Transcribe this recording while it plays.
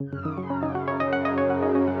For those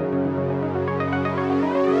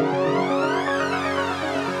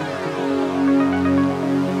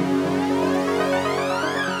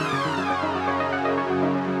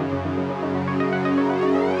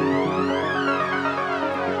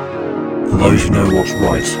who know what's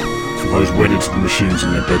right, for those wedded to the machines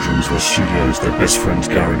in their bedrooms, their studios, their best friend's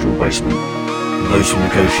garage or basement, for those who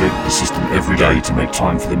negotiate with the system every day to make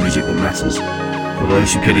time for the music that matters, for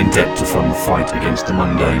those who get in debt to fund the fight against the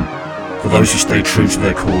mundane, for those who stay true to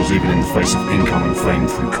their cause even in the face of income and fame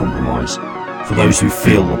through compromise, for those who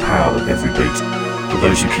feel the power of every beat, for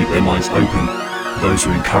those who keep their minds open, for those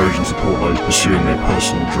who encourage and support those pursuing their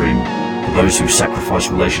personal dream, for those who sacrifice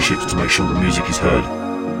relationships to make sure the music is heard,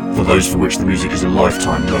 for those for which the music is a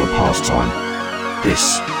lifetime, not a pastime.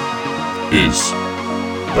 This is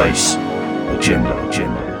Bass Agenda.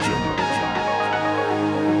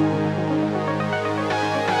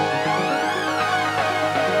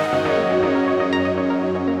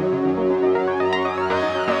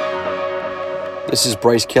 This is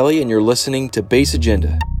Bryce Kelly, and you're listening to Bass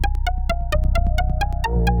Agenda.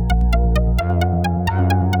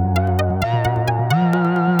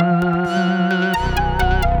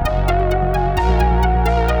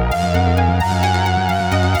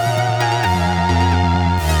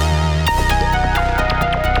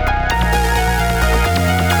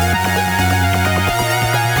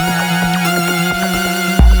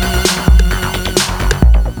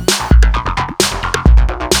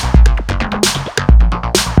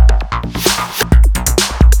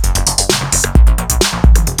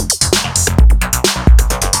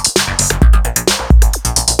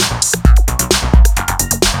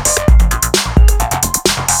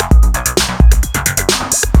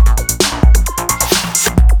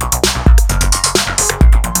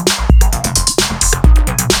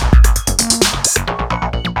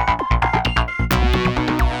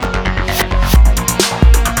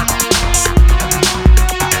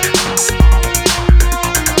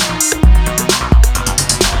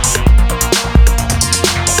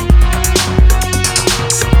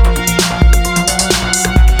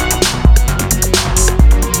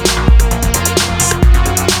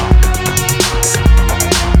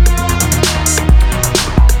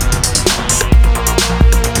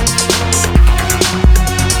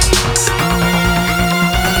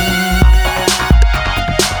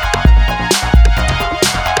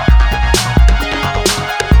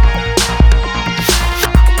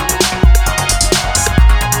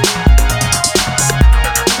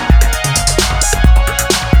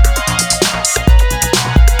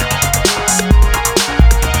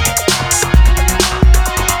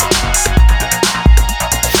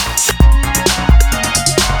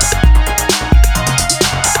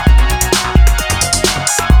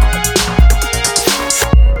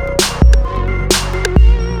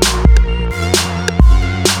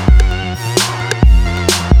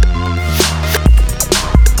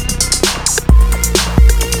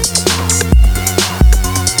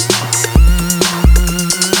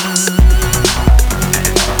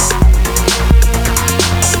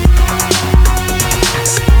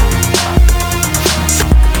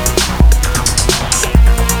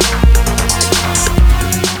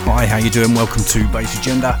 Doing? Welcome to Bass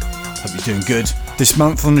Agenda. Hope you're doing good. This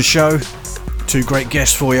month on the show, two great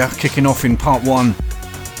guests for you. Kicking off in part one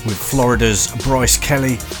with Florida's Bryce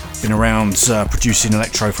Kelly. Been around producing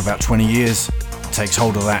electro for about 20 years. Takes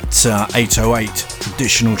hold of that 808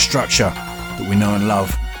 traditional structure that we know and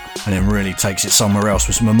love, and then really takes it somewhere else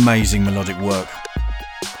with some amazing melodic work,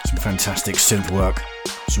 some fantastic synth work,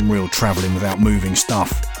 some real travelling without moving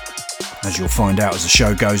stuff. As you'll find out as the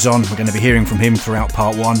show goes on, we're going to be hearing from him throughout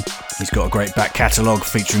part one. He's got a great back catalogue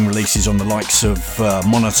featuring releases on the likes of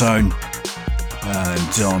Monotone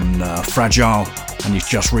and on Fragile, and he's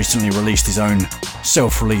just recently released his own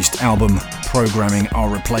self-released album, Programming Our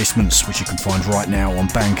Replacements, which you can find right now on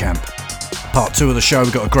Bandcamp. Part two of the show,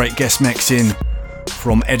 we've got a great guest mix in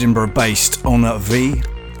from Edinburgh-based Honor V,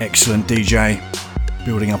 excellent DJ,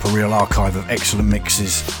 building up a real archive of excellent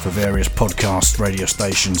mixes for various podcasts, radio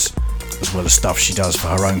stations, as well as stuff she does for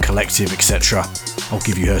her own collective, etc. I'll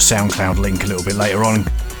give you her SoundCloud link a little bit later on,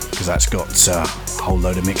 because that's got a whole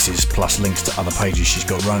load of mixes plus links to other pages she's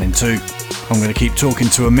got running too. I'm going to keep talking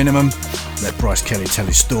to a minimum, let Bryce Kelly tell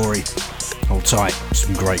his story. Hold tight,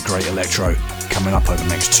 some great electro coming up over the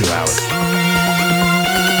next 2 hours.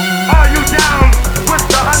 Are you down with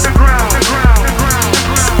the underground?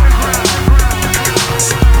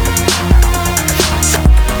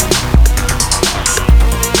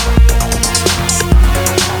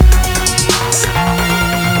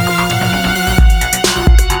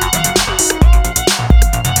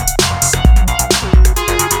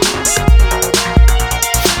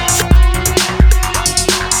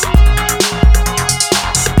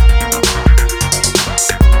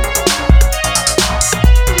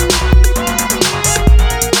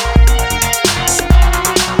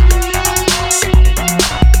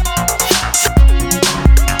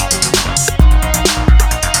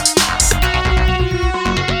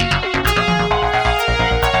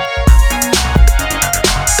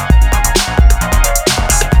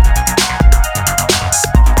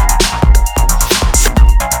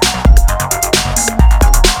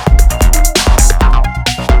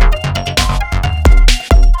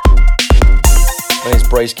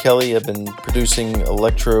 Bryce Kelly. I've been producing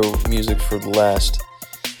electro music for the last,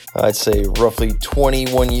 I'd say, roughly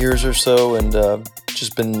 21 years or so, and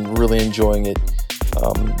just been really enjoying it.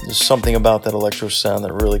 There's something about that electro sound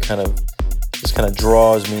that really kind of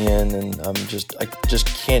draws me in, and I just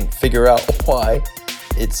can't figure out why.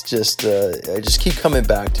 It's just I just keep coming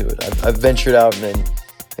back to it. I've ventured out and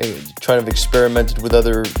trying to experimented with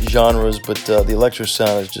other genres, but the electro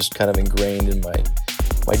sound is just kind of ingrained in my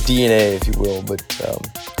DNA, if you will. But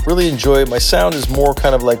really enjoy it. My sound is more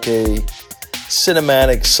kind of like a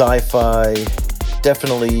cinematic sci-fi,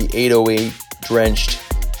 definitely 808 drenched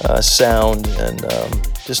sound, and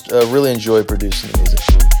just really enjoy producing the music.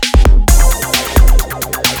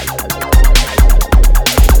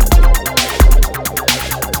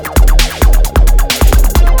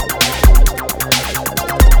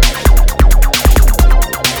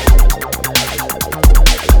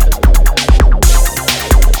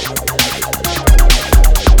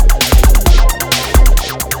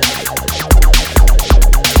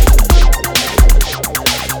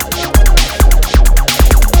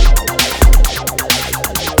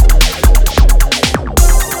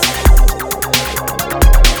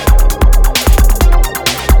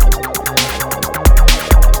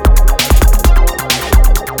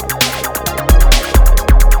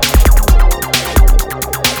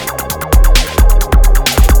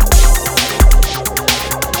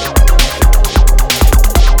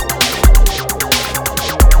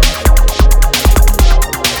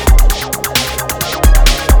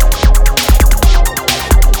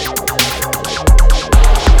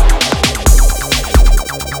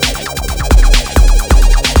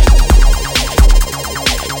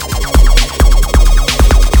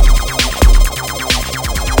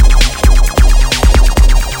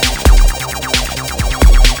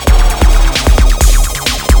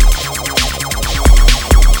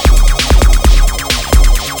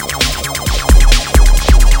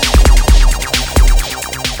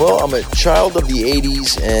 Well, I'm a child of the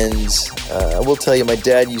 80s, and I will tell you, my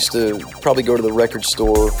dad used to probably go to the record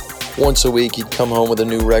store once a week. He'd come home with a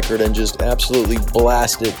new record and just absolutely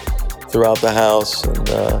blast it throughout the house. And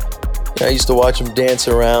I used to watch him dance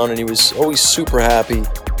around, and he was always super happy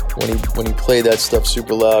when he played that stuff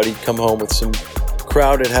super loud. He'd come home with some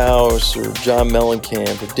Crowded House or John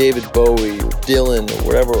Mellencamp or David Bowie or Dylan or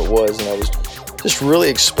whatever it was, and I was just really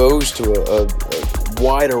exposed to a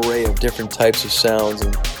wide array of different types of sounds,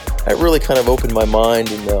 and that really kind of opened my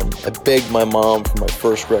mind. And I begged my mom for my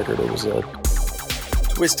first record. It was a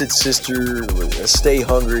Twisted Sister, it was a Stay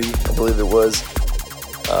Hungry, I believe it was.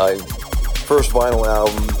 First vinyl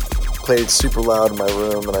album, played it super loud in my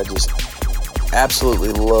room, and I just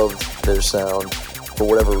absolutely loved their sound for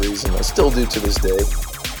whatever reason. I still do to this day.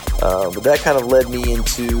 But that kind of led me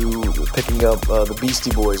into picking up the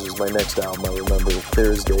Beastie Boys was my next album. I remember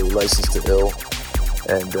clear as day, License to Ill.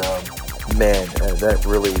 And man, that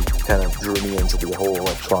really kind of drew me into the whole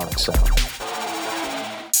electronic sound.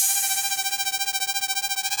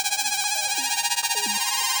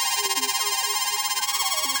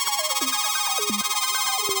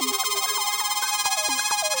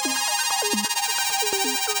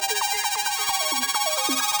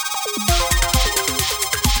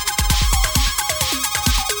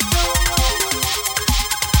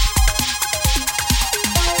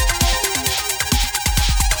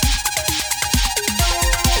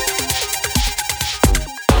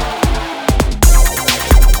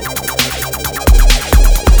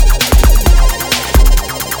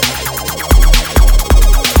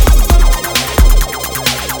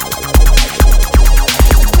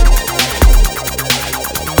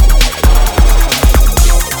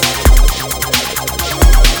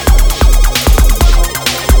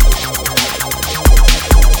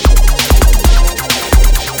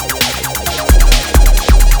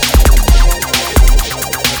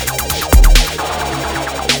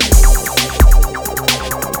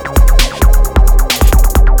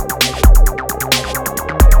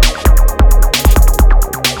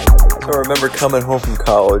 I remember coming home from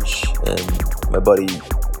college, and my buddy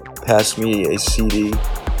passed me a CD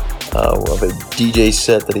of a DJ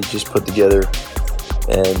set that he just put together,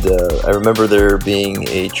 and I remember there being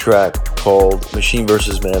a track called Machine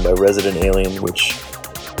vs. Man by Resident Alien, which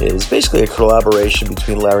is basically a collaboration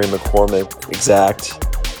between Larry McCormick, Exact,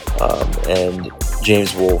 and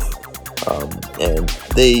James Wolfe, and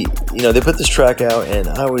they put this track out, and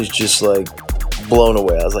I was just like blown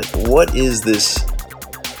away. I was like, what is this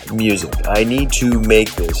music? I need to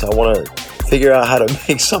make this. I want to figure out how to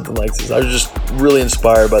make something like this. I was just really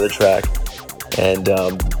inspired by the track, and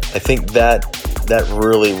I think that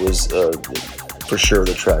really was for sure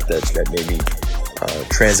the track that made me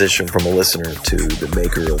transition from a listener to the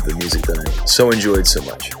maker of the music that I so enjoyed so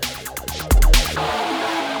much.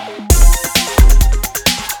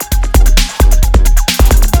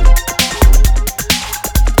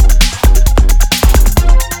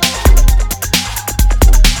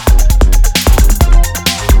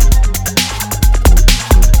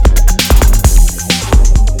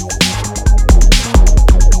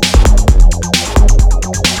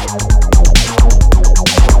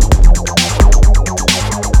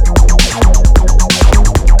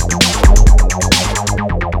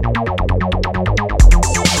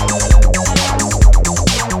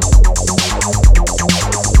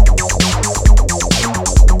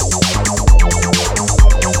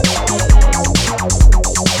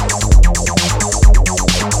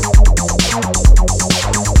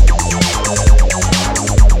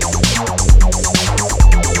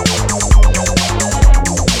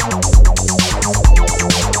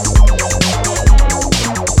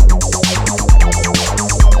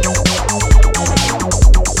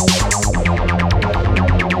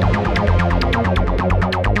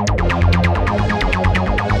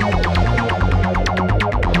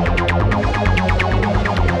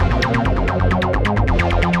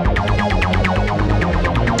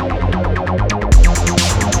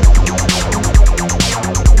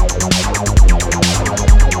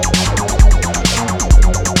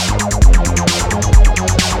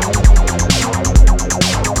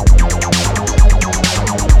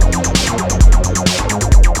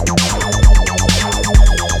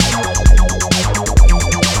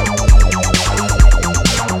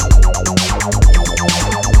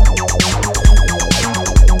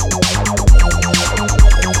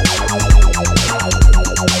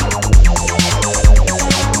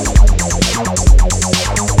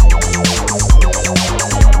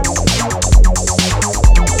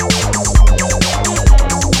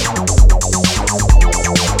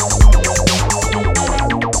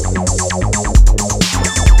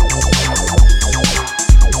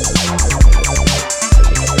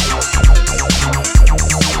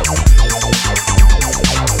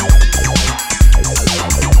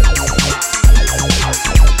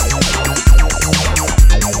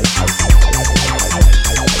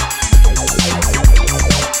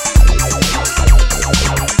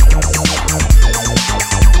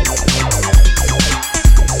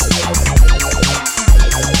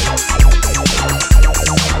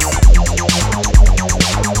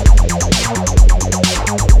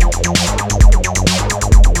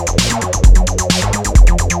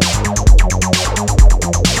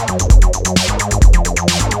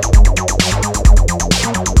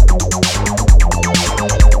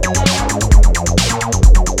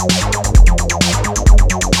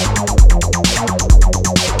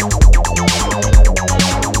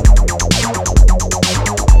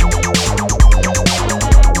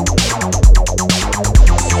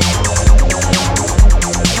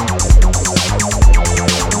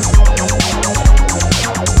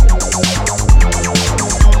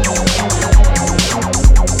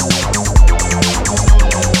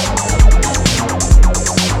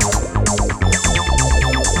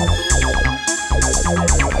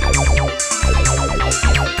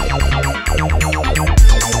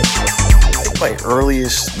 My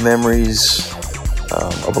earliest memories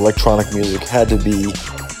of electronic music had to be,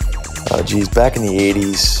 back in the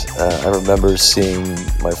 80s, I remember seeing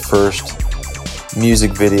my first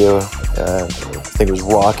music video. I think it was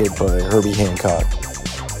Rocket by Herbie Hancock.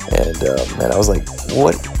 And man, I was like,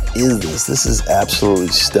 what is this? This is absolutely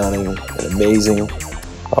stunning and amazing.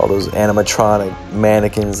 All those animatronic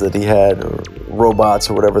mannequins that he had, or robots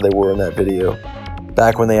or whatever they were in that video,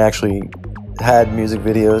 back when they actually had music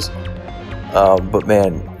videos. But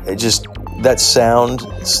man, that sound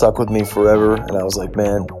stuck with me forever, and I was like,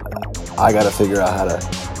 man, I gotta figure out how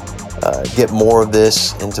to get more of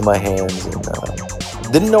this into my hands.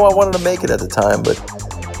 And didn't know I wanted to make it at the time, but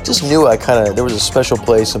just knew there was a special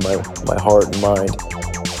place in my heart and mind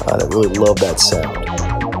that really loved that sound.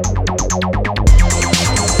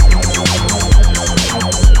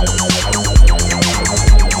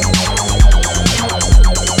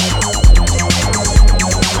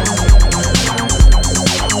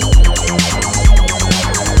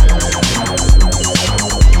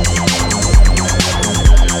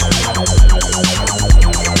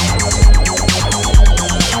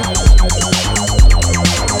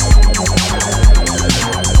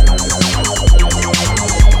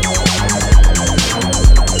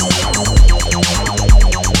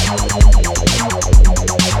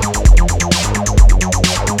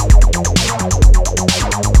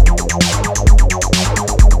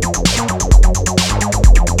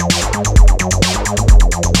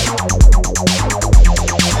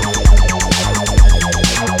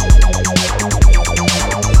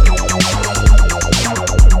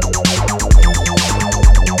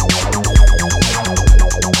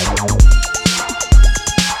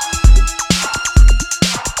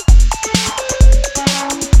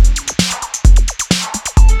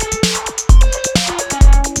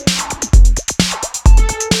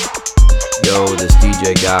 yo, this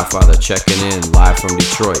DJ Godfather checking in live from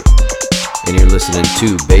Detroit, and you're listening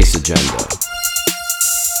to Bass Agenda.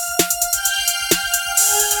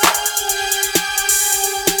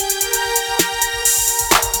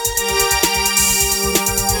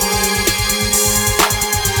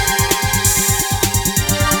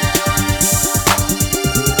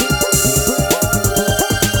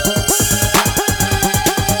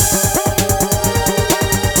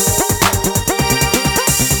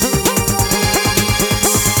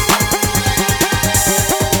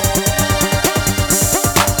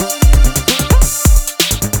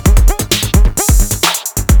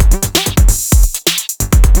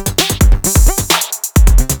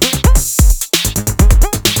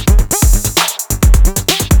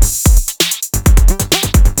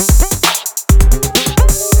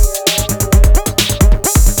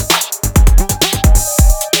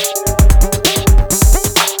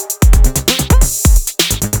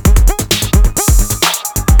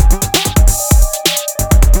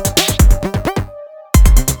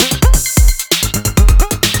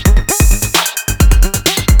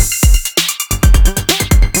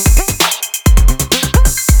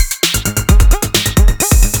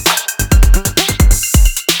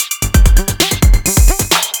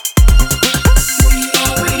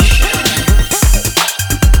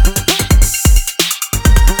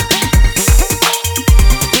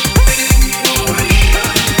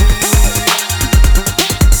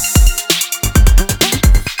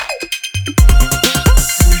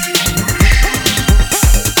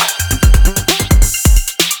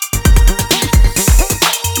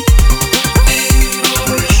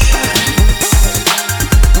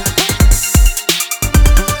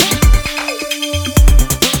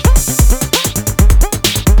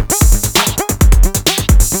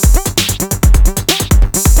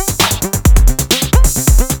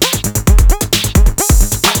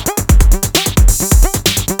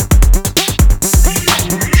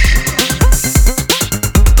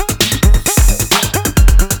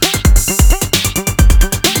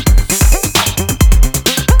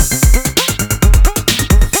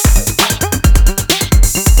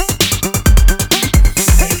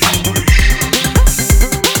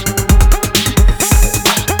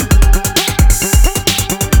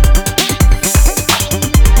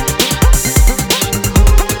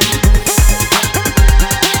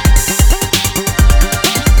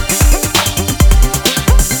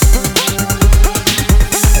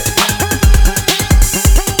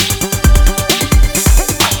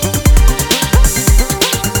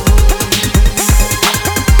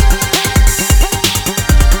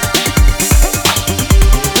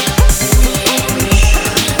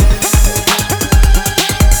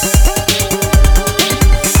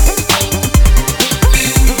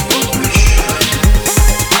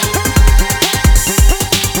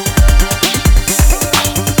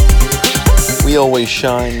 We Always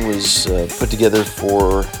Shine was put together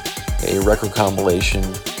for a record compilation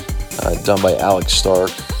done by Alex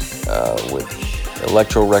Stark with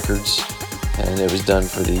Electro Records, and it was done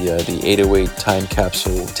for the 808 Time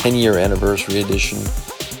Capsule 10-year anniversary edition.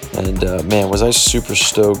 And man, was I super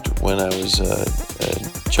stoked when I was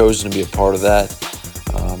chosen to be a part of that.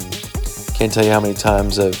 Can't tell you how many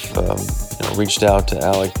times I've reached out to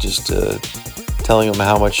Alec, just telling him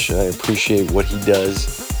how much I appreciate what he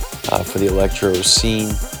does for the electro scene.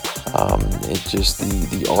 It's just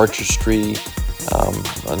the artistry,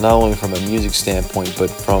 not only from a music standpoint, but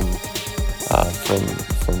from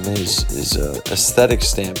his aesthetic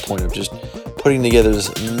standpoint of just putting together this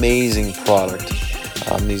amazing product.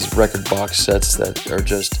 These record box sets that are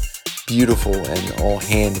just beautiful and all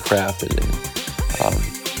handcrafted,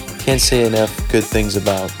 and can't say enough good things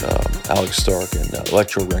about Alex Stark and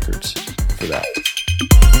Electro Records for that.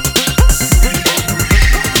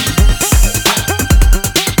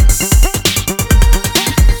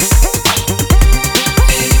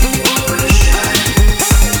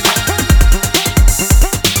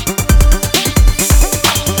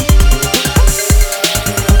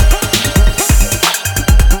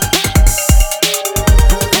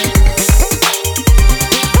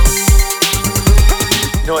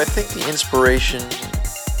 I think the inspiration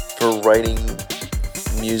for writing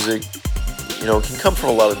music, can come from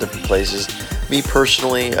a lot of different places. Me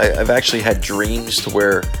personally, I've actually had dreams to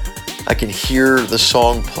where I can hear the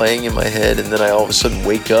song playing in my head, and then I all of a sudden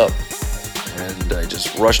wake up and I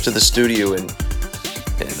just rush to the studio and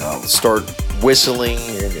I'll start whistling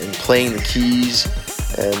and playing the keys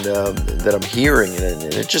and that I'm hearing, and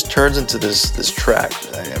it just turns into this track.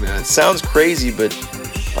 I mean, it sounds crazy, but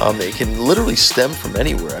it can literally stem from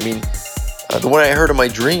anywhere. I mean, the one I heard in my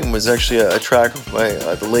dream was actually a track of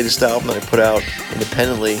the latest album that I put out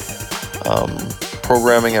independently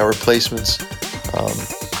programming our replacements.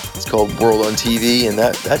 It's called World on TV, and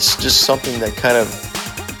that's just something that kind of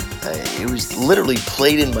it was literally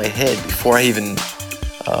played in my head before I even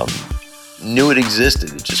knew it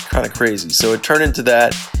existed. It's just kind of crazy. So it turned into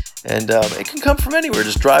that, and it can come from anywhere.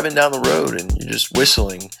 Just driving down the road and you're just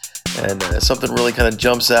whistling, and something really kind of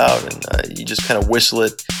jumps out, and you just kind of whistle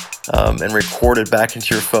it and record it back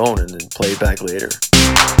into your phone and then play it back later.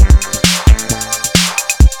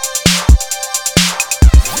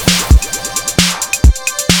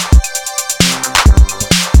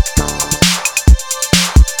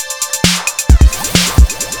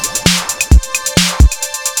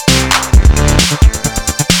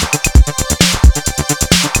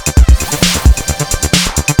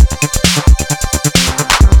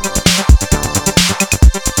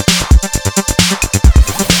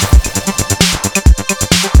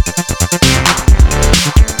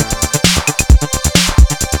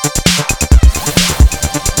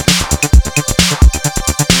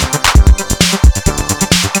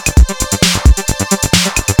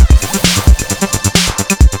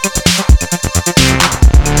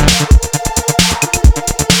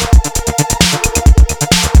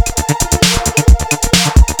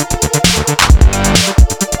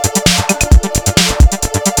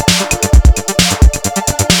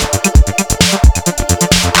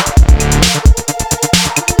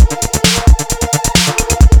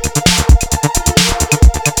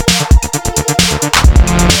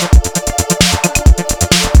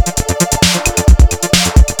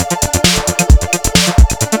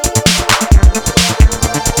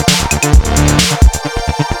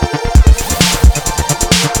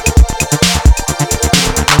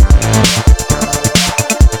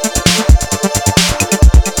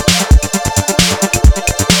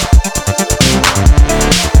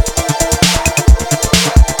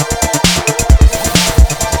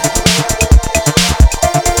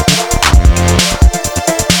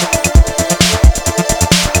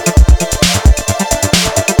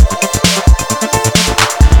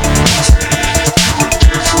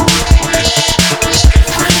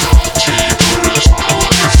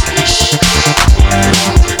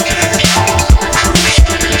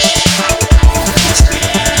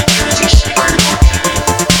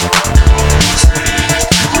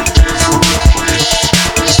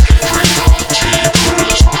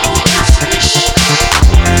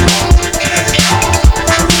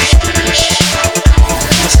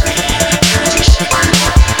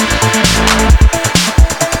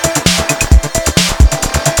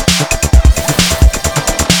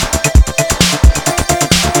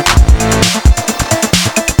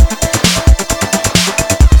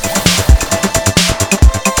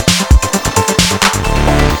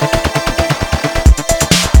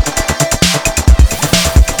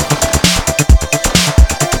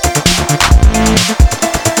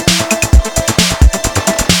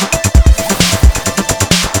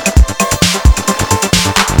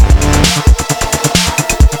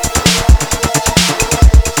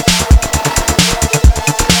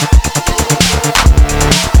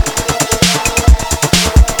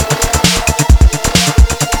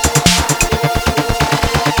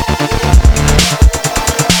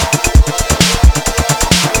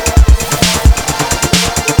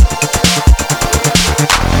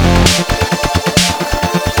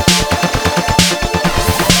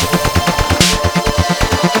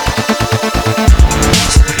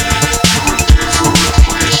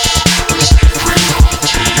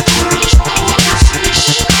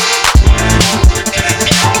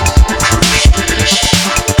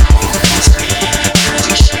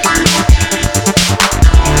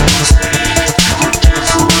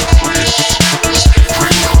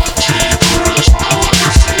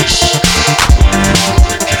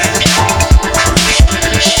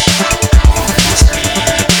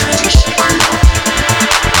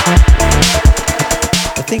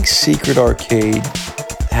 Secret Arcade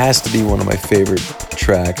has to be one of my favorite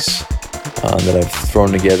tracks that I've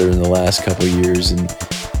thrown together in the last couple of years, and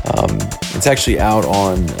it's actually out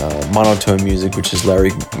on Monotone Music, which is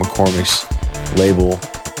Larry McCormick's label,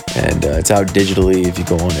 and it's out digitally. If you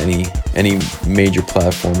go on any major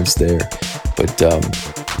platform, it's there. But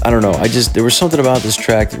I don't know, there was something about this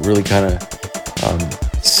track that really kind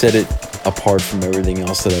of set it apart from everything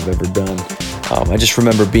else that I've ever done. I just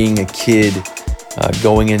remember being a kid,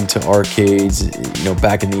 going into arcades,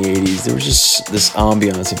 back in the 80s. There was just this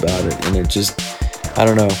ambiance about it, and it just, I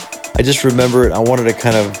don't know. I just remember it. I wanted to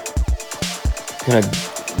kind of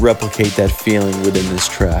replicate that feeling within this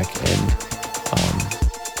track, and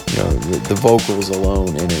the vocals alone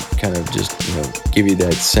in it kind of just give you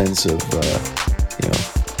that sense of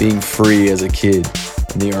being free as a kid.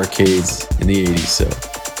 in the arcades in the 80s. So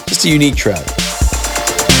just a unique track.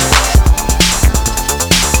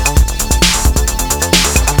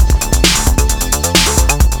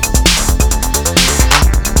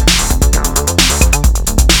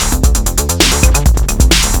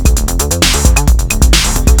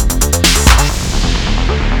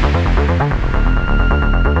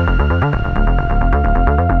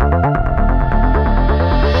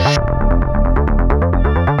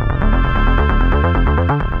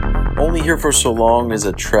 Here for So Long is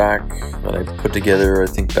a track that I put together, I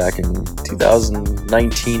think back in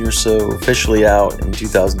 2019 or so, officially out in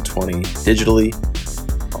 2020 digitally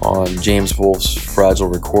on James Wolfe's Fragile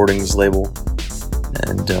Recordings label.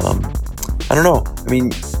 And I don't know, I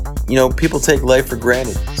mean, you know, people take life for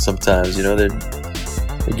granted sometimes, you know,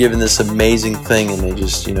 they're given this amazing thing and they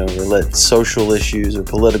just, you know, they let social issues or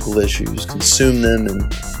political issues consume them,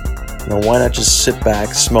 and you know, why not just sit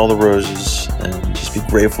back, smell the roses, and just be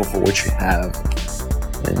grateful for what you have?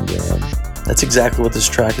 And that's exactly what this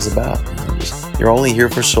track is about. You know, you're only here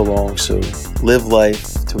for so long, so live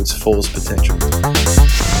life to its fullest potential. Here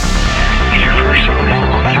for so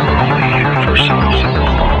long, you're only here for so long.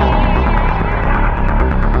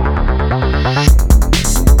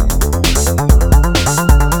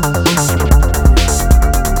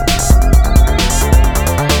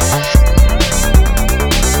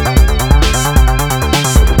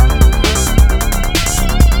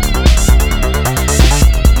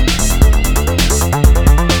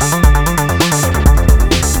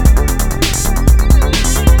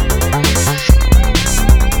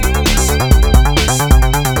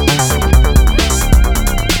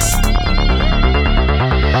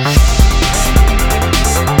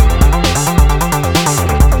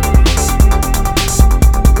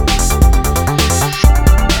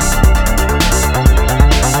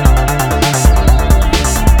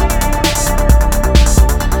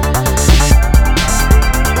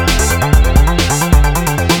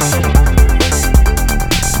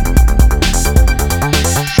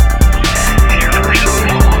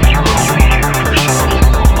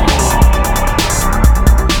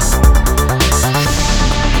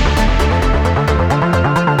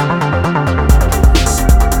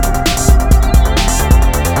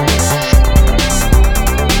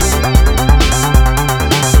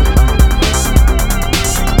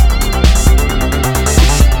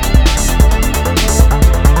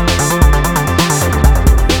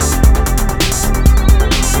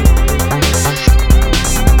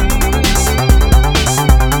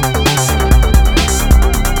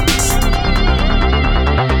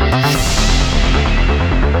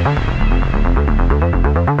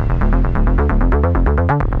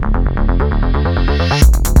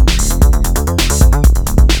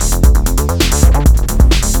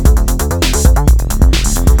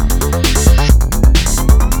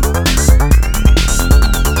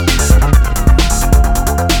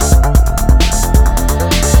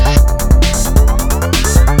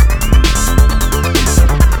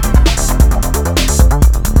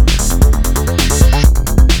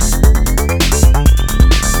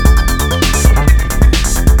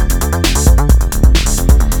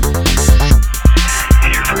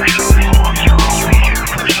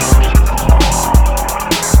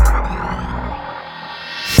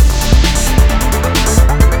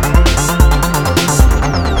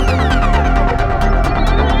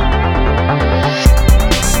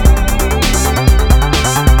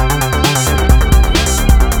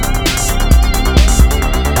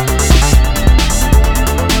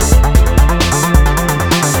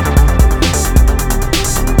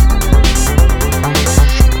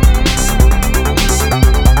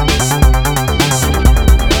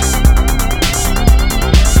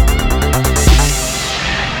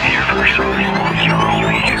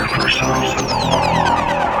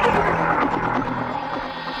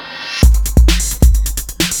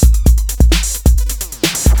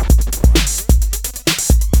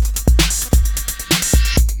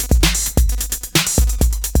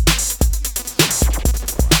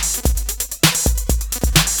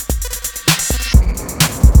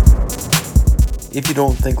 If You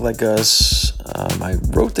Don't Think Like Us. I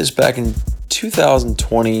wrote this back in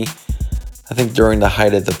 2020, I think during the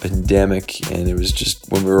height of the pandemic, and it was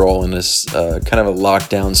just when we were all in this kind of a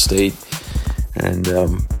lockdown state, and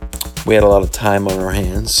we had a lot of time on our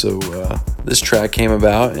hands, so this track came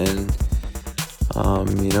about, and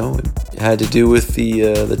you know, it had to do with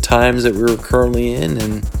the times that we were currently in,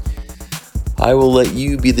 and I will let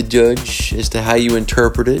you be the judge as to how you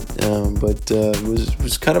interpret it, but it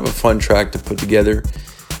was kind of a fun track to put together,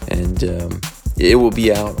 and it will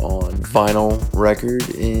be out on vinyl record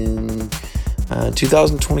in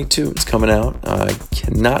 2022, it's coming out. I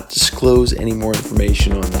cannot disclose any more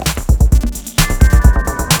information on that.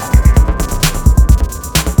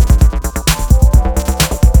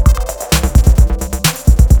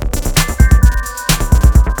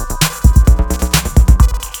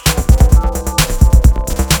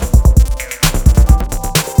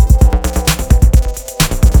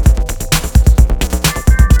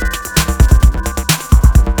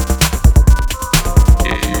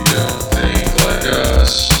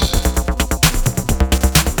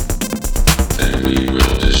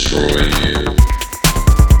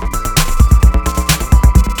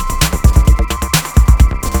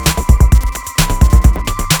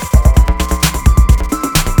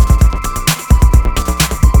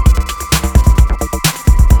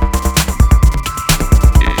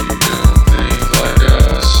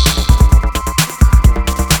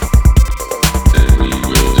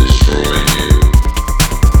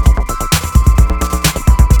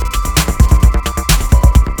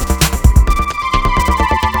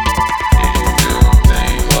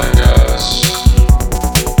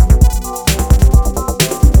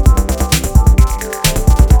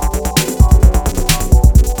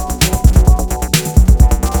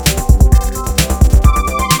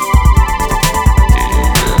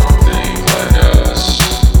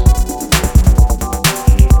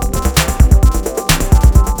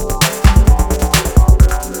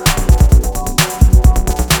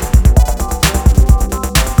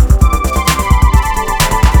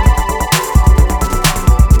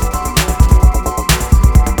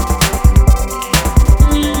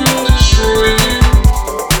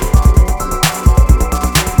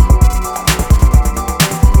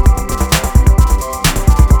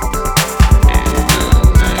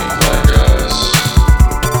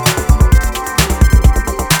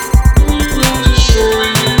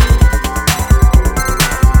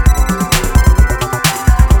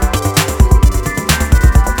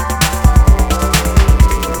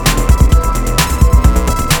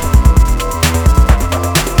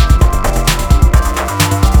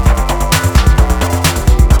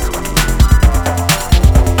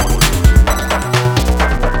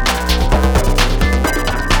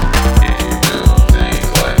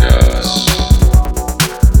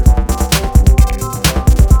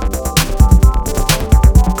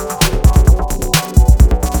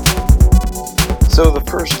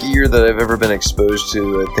 That I've ever been exposed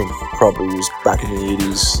to, I think probably was back in the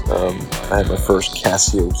 80s. I had my first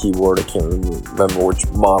Casio keyboard. I can't remember which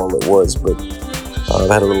model it was, but it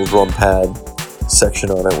had a little drum pad section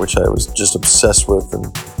on it, which I was just obsessed with.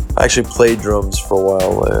 And I actually played drums for a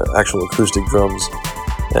while, actual acoustic drums,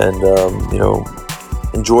 and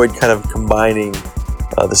enjoyed kind of combining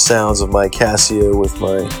the sounds of my Casio with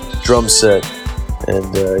my drum set,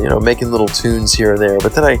 and making little tunes here and there.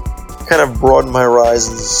 But then I kind of broadened my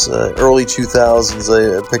horizons. Early 2000s,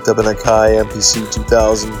 I picked up an Akai MPC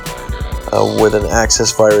 2000 with an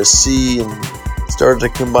Access Virus C and started to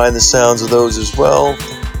combine the sounds of those as well.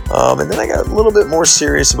 And then I got a little bit more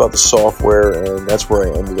serious about the software, and that's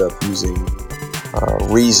where I ended up using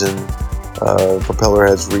Reason.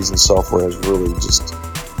 Propellerhead's Reason software has really just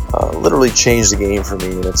literally changed the game for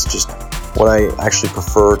me, and it's just what I actually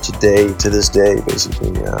prefer to this day, basically,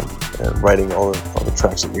 and writing all the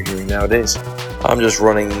tracks that you're hearing nowadays. I'm just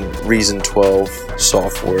running Reason 12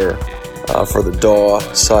 software for the DAW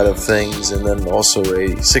side of things, and then also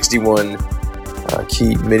a 61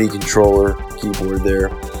 key MIDI controller keyboard there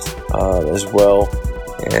as well.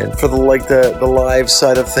 And for the live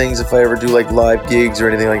side of things, if I ever do like live gigs or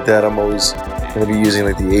anything like that, I'm always going to be using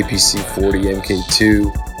like the APC 40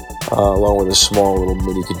 MK2. Along with a small little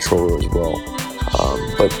MIDI controller as well.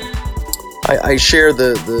 But I share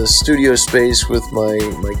the studio space with my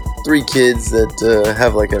three kids that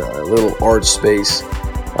have like a little art space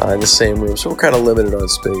in the same room, so we're kind of limited on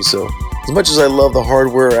space. So as much as I love the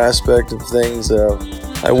hardware aspect of things,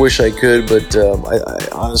 I wish I could, but I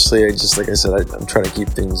honestly, like I said, I'm trying to keep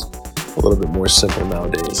things a little bit more simple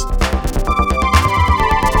nowadays.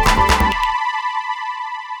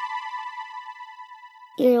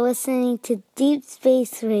 You're listening to Deep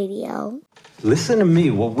Space Radio. Listen to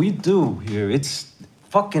me. What we do here, it's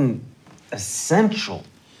fucking essential.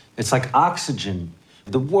 It's like oxygen.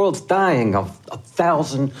 The world's dying of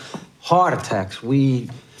 1,000 heart attacks.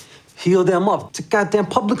 We heal them up. It's a goddamn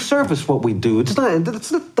public service what we do. That's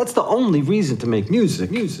the only reason to make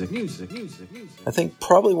music. I think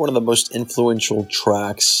probably one of the most influential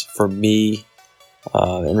tracks for me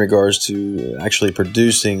in regards to actually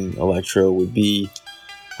producing electro would be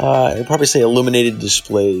I'd probably say Illuminated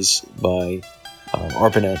Displays by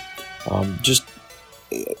ARPANET. Just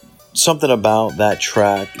something about that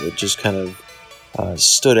track, it just kind of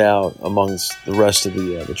stood out amongst the rest of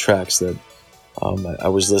the tracks that I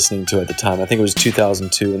was listening to at the time. I think it was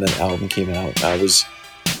 2002 when that album came out. I was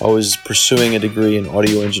pursuing a degree in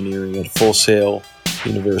audio engineering at Full Sail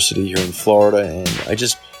University here in Florida, and I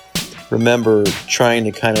just remember trying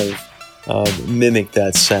to kind of mimic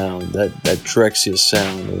that sound, that Drexciya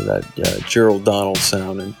sound, or that Gerald Donald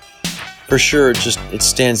sound, and for sure it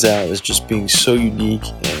stands out as just being so unique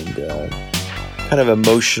and kind of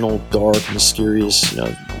emotional, dark, mysterious.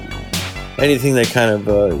 Anything that kind of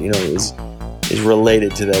is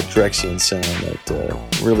related to that Drexciyan sound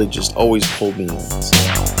that really just always pulled me in.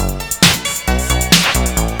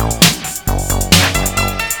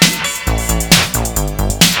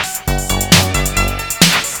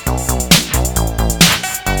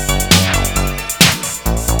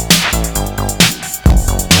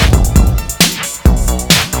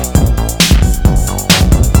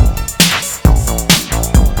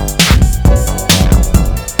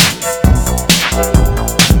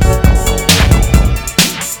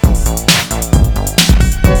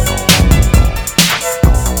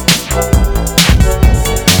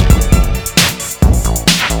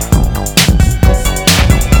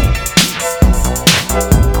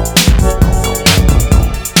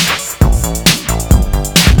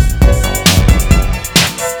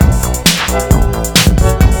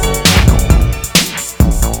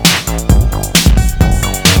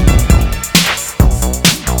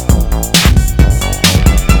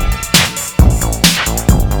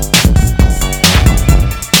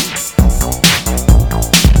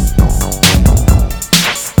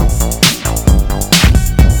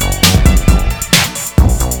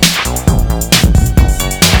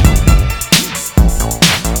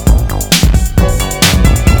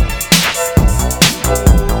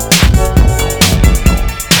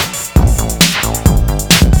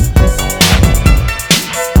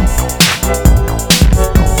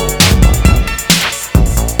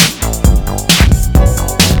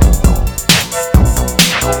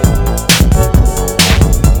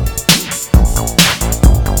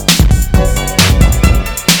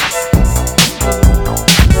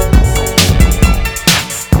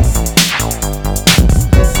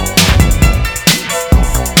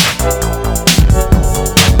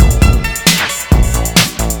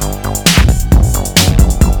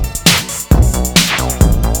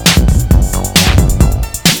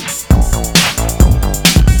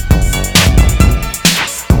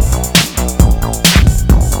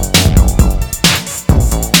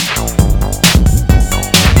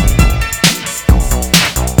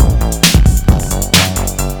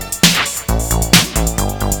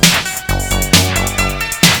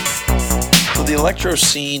 Electro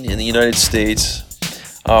scene in the United States,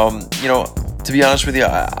 to be honest with you,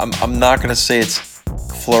 I'm not going to say it's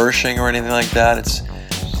flourishing or anything like that.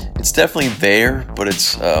 It's definitely there, but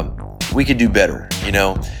we could do better.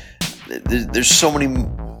 There's so many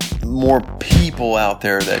more people out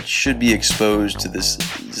there that should be exposed to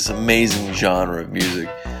this amazing genre of music.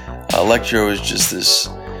 Electro is just this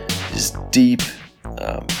deep,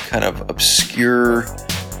 kind of obscure,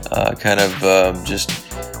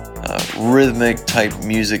 rhythmic type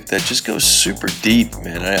music that just goes super deep,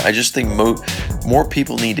 man. I just think more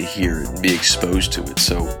people need to hear it and be exposed to it.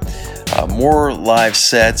 So more live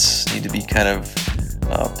sets need to be kind of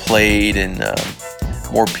played, and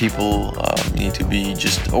more people need to be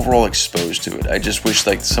just overall exposed to it. I just wish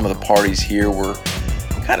like some of the parties here were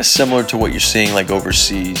kind of similar to what you're seeing like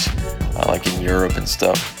overseas, like in Europe and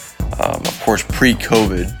stuff. Of course,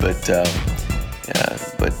 pre-COVID, but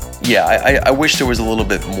I wish there was a little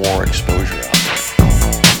bit more exposure out there.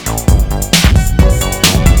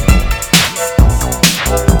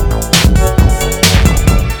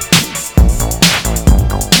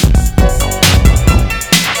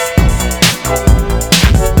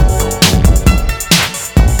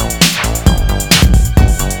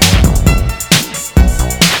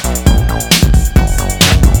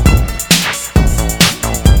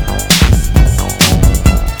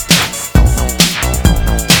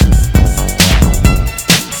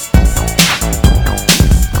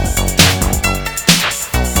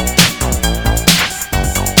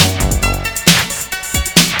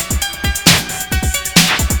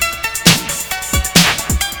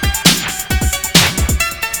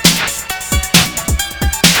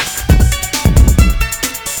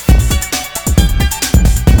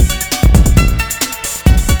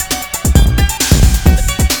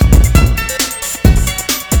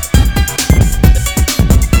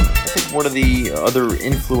 One of the other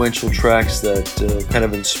influential tracks that kind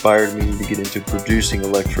of inspired me to get into producing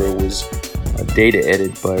electro was Data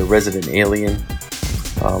Edit by Resident Alien.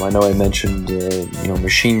 I know I mentioned,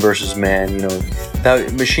 Machine vs. Man.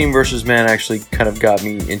 That Machine vs. Man actually kind of got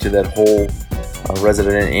me into that whole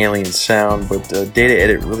Resident Alien sound, but Data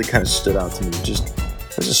Edit really kind of stood out to me. Just,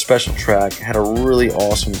 it was a special track, had a really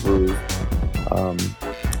awesome groove,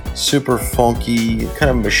 super funky, kind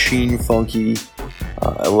of machine funky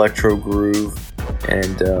electro groove,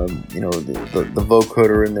 and the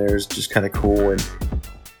vocoder in there is just kind of cool, and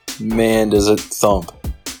man, does it thump.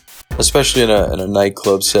 Especially in a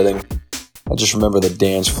nightclub setting. I just remember the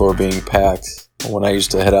dance floor being packed when I used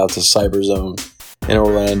to head out to Cyberzone in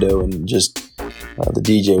Orlando, and just the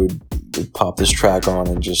DJ would pop this track on,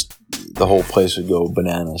 and just the whole place would go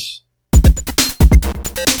bananas.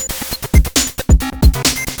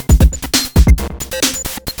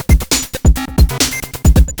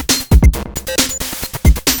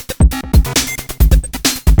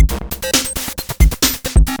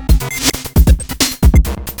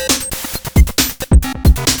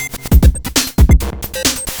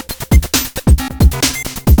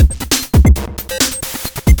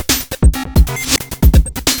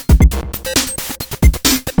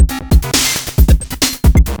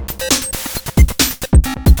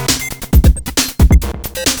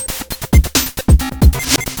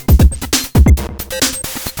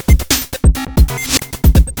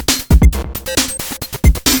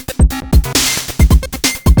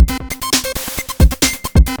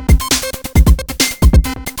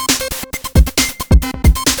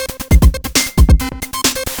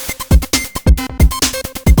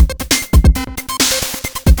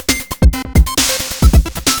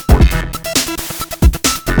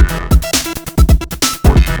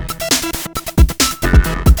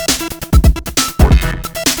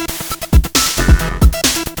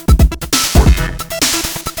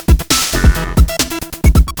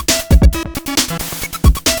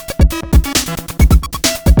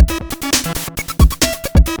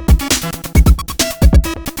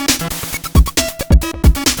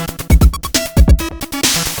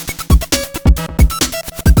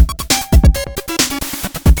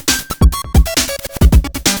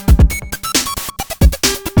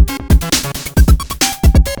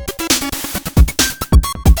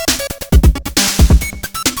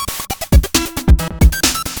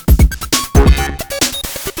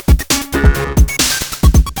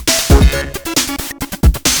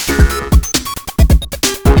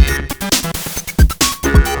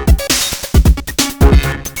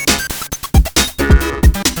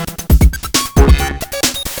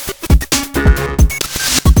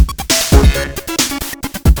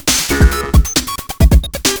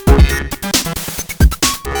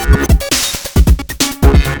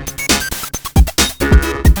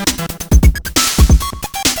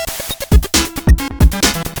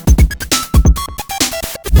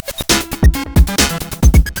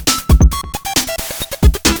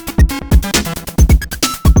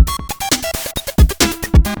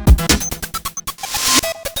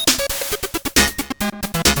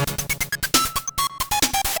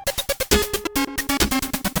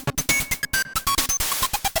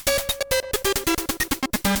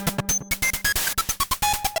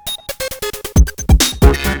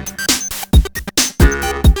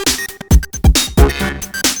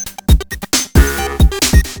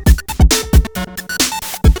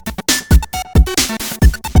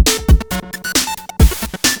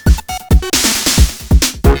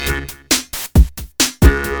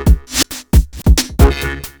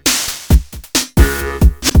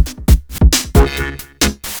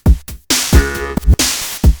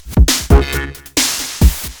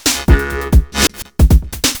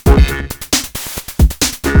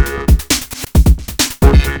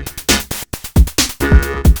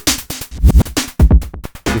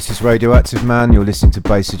 This is Radioactive Man. You're listening to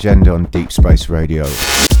Bass Agenda on Deep Space Radio.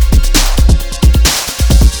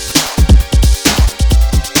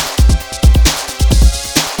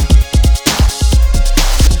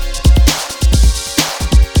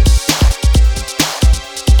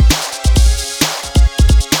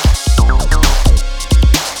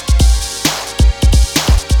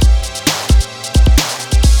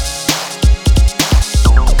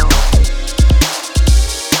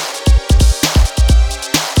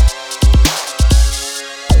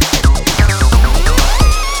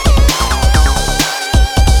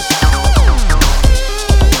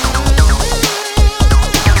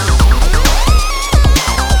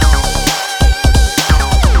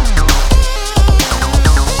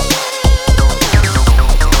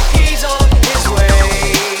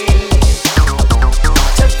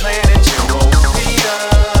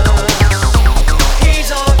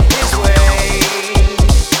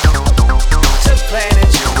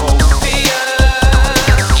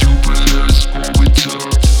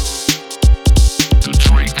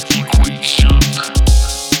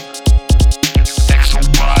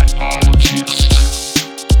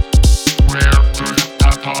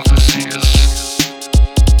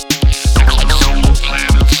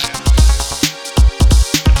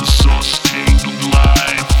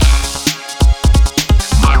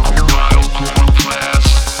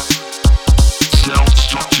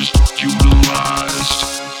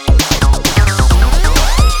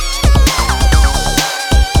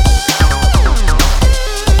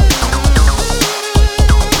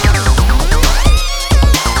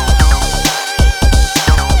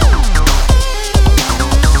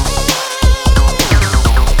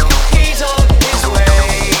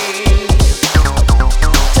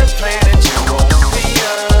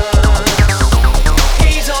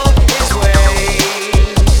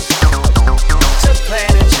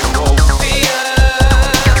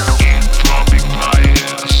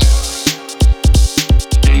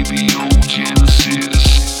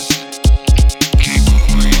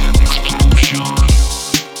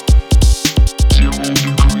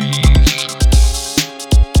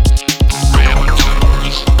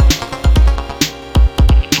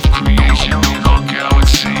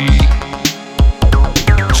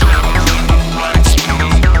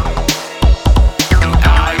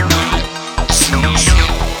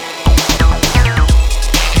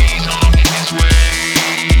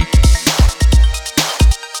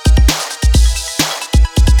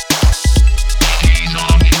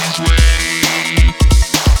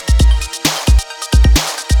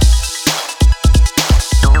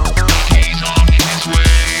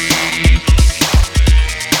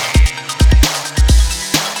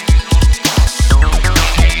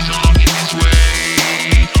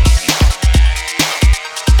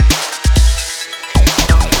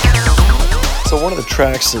 So one of the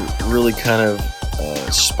tracks that really kind of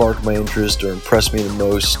sparked my interest or impressed me the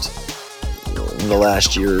most in the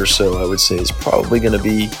last year or so, I would say, is probably going to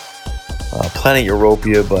be Planet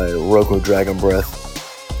Europia by Roko Dragon Breath.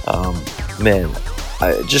 Man,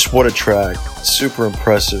 just what a track. Super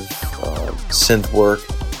impressive synth work,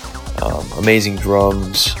 amazing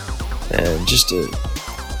drums, and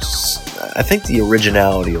I think the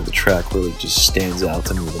originality of the track really just stands out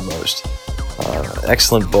to me the most.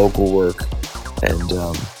 Excellent vocal work, and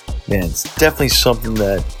man, it's definitely something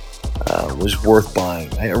that was worth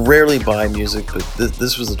buying. I rarely buy music, but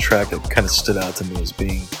this was a track that kind of stood out to me as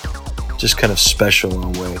being just kind of special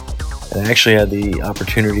in a way. And I actually had the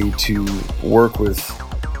opportunity to work with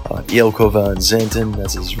Eelco van Zanten,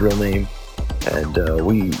 that's his real name, and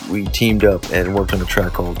we teamed up and worked on a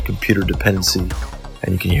track called Computer Dependency,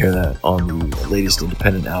 and you can hear that on the latest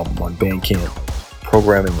independent album on Bandcamp.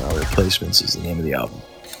 Programming Our Replacements is the name of the album.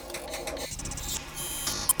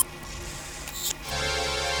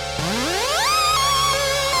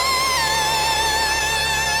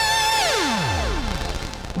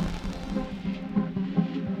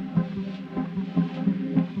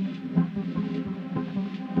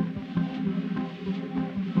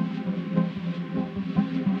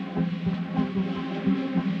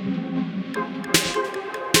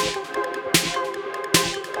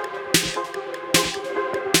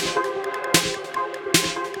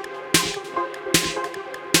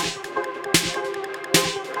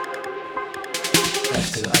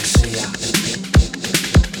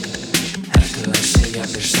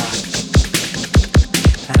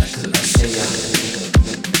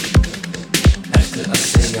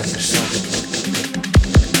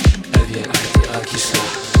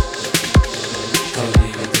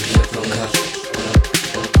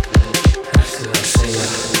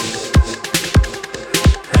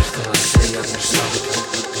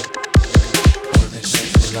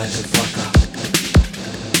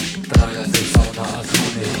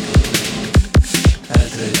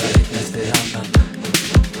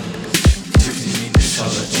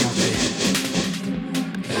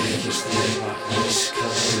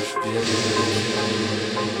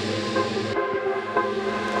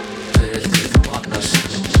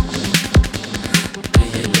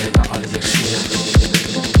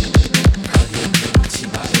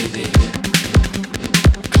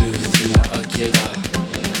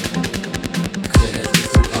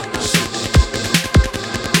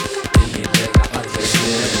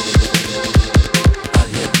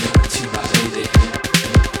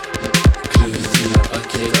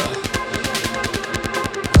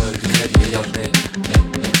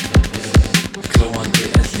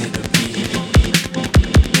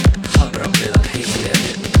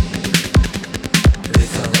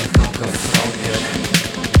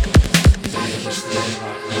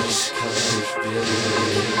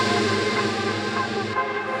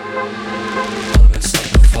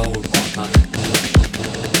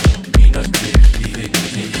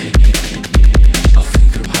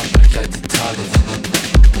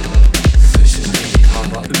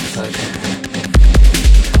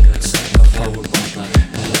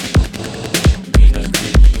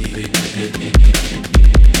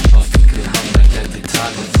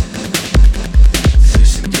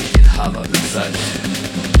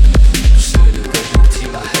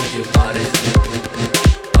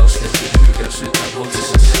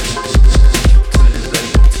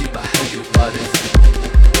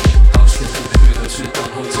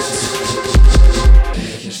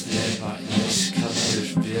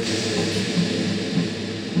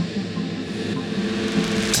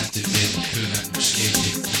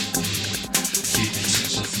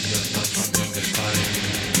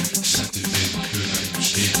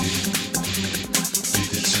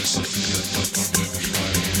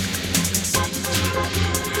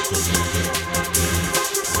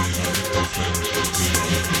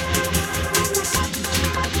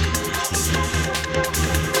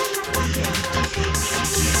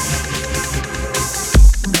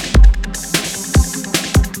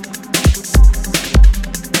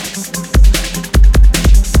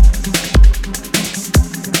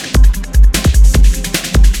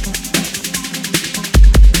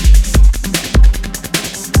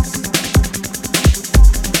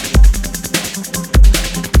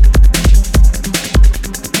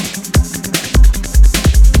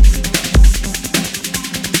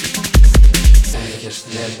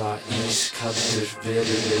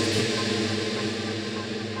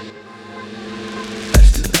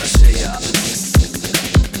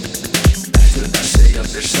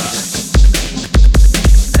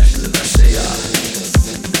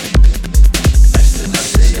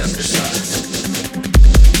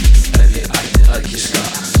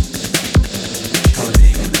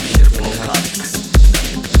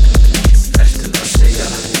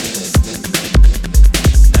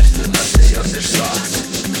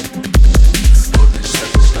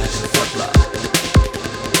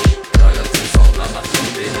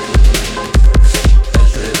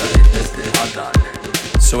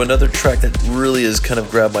 So another track that really has kind of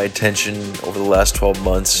grabbed my attention over the last 12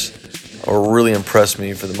 months, or really impressed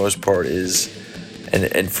me for the most part, is,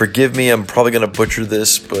 and forgive me, I'm probably going to butcher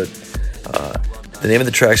this, but the name of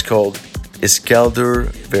the track's called Iskaldur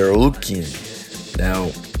Verulkin. Now,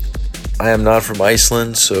 I am not from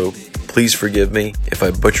Iceland, so please forgive me if I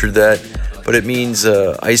butchered that, but it means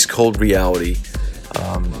ice cold reality.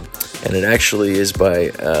 And it actually is by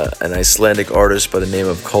an Icelandic artist by the name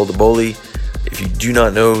of Kaldaboli. If you do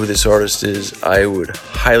not know who this artist is, I would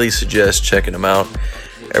highly suggest checking him out.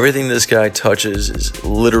 Everything this guy touches is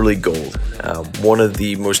literally gold. One of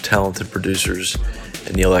the most talented producers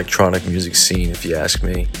in the electronic music scene, if you ask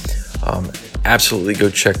me. Absolutely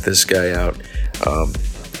go check this guy out.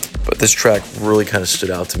 But this track really kind of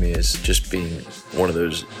stood out to me as just being one of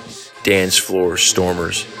those dance floor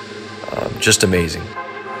stormers. Just amazing.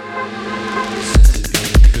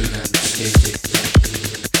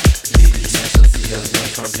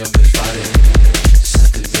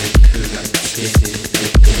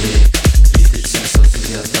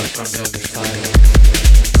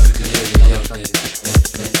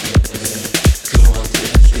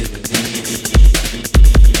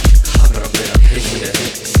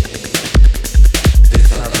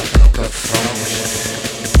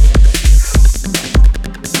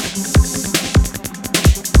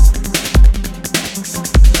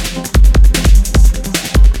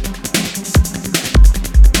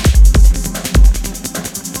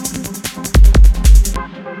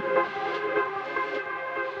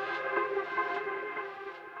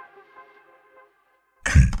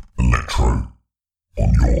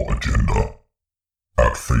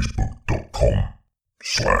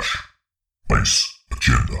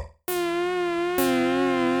 Facebook.com/bassagenda.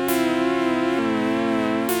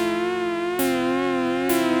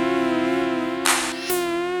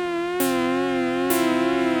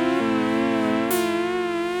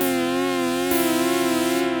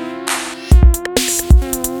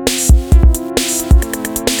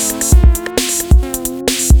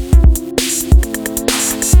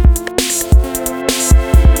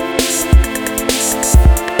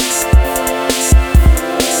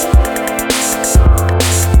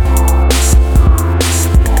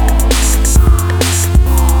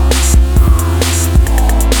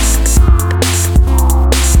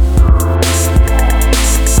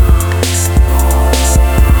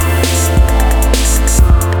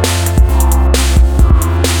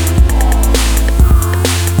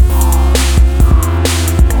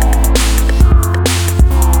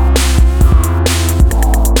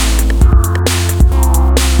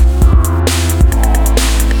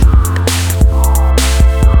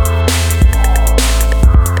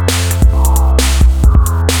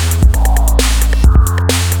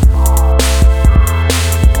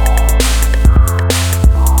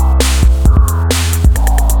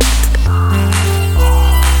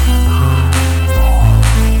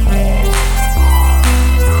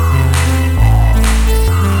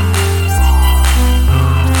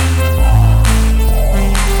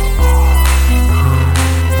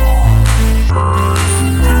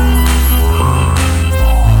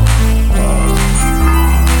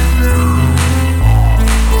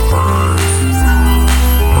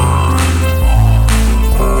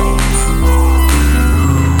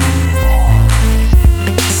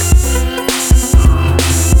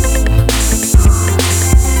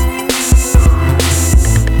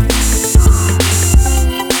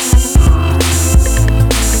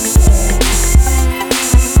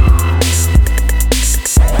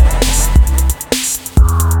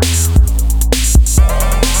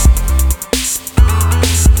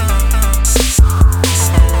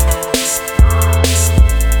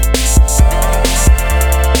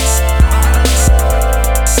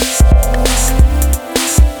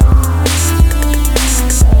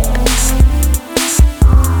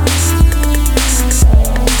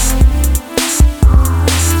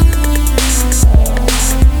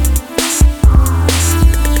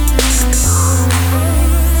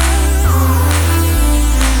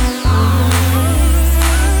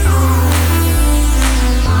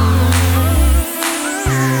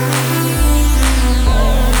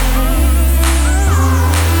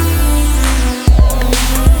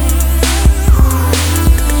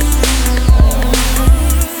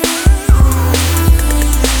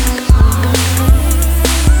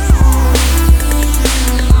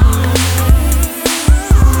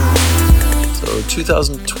 So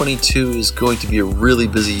 2022 is going to be a really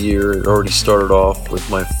busy year. It already started off with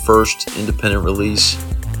my first independent release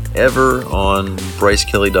ever on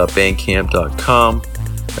brycekelly.bandcamp.com.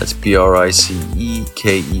 That's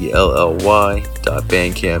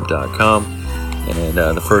BRICEKELLY.bandcamp.com.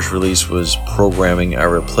 And the first release was Programming Our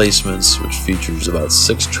Replacements, which features about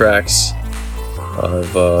 6 tracks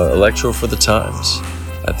of electro for the times.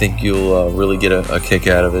 I think you'll really get a kick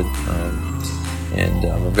out of it.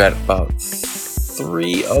 We've got about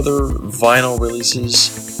 3 other vinyl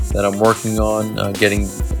releases that I'm working on getting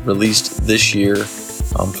released this year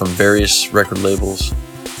from various record labels.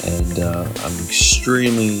 And I'm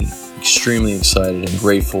extremely excited and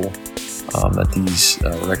grateful that these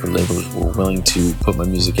record labels were willing to put my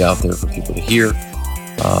music out there for people to hear.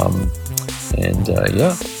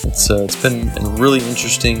 It's been a really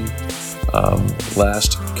interesting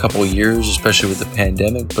last couple of years, especially with the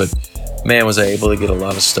pandemic, but man, was I able to get a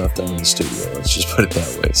lot of stuff done in the studio. Let's just put it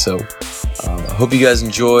that way. So I hope you guys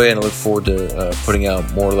enjoy, and I look forward to putting out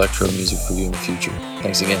more electro music for you in the future.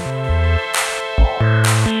 Thanks again.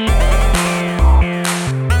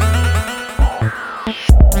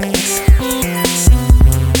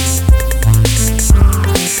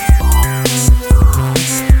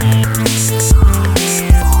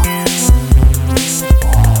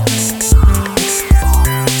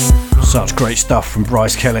 Such great stuff from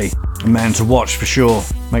Bryce Kelly. A man to watch for sure.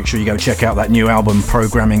 Make sure you go check out that new album,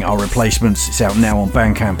 Programming Our Replacements. It's out now on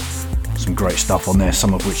Bandcamp. Some great stuff on there,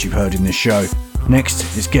 some of which you've heard in this show. Next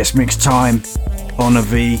is guest mix time. Honor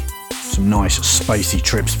V. Some nice spacey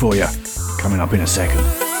trips for you. Coming up in a second.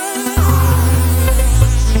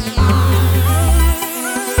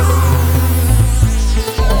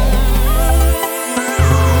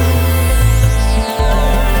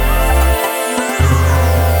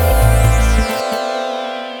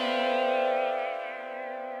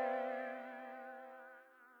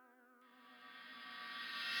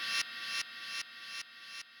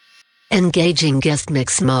 Engaging guest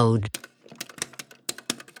mix mode.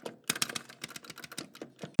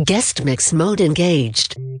 Guest mix mode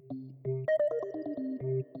engaged.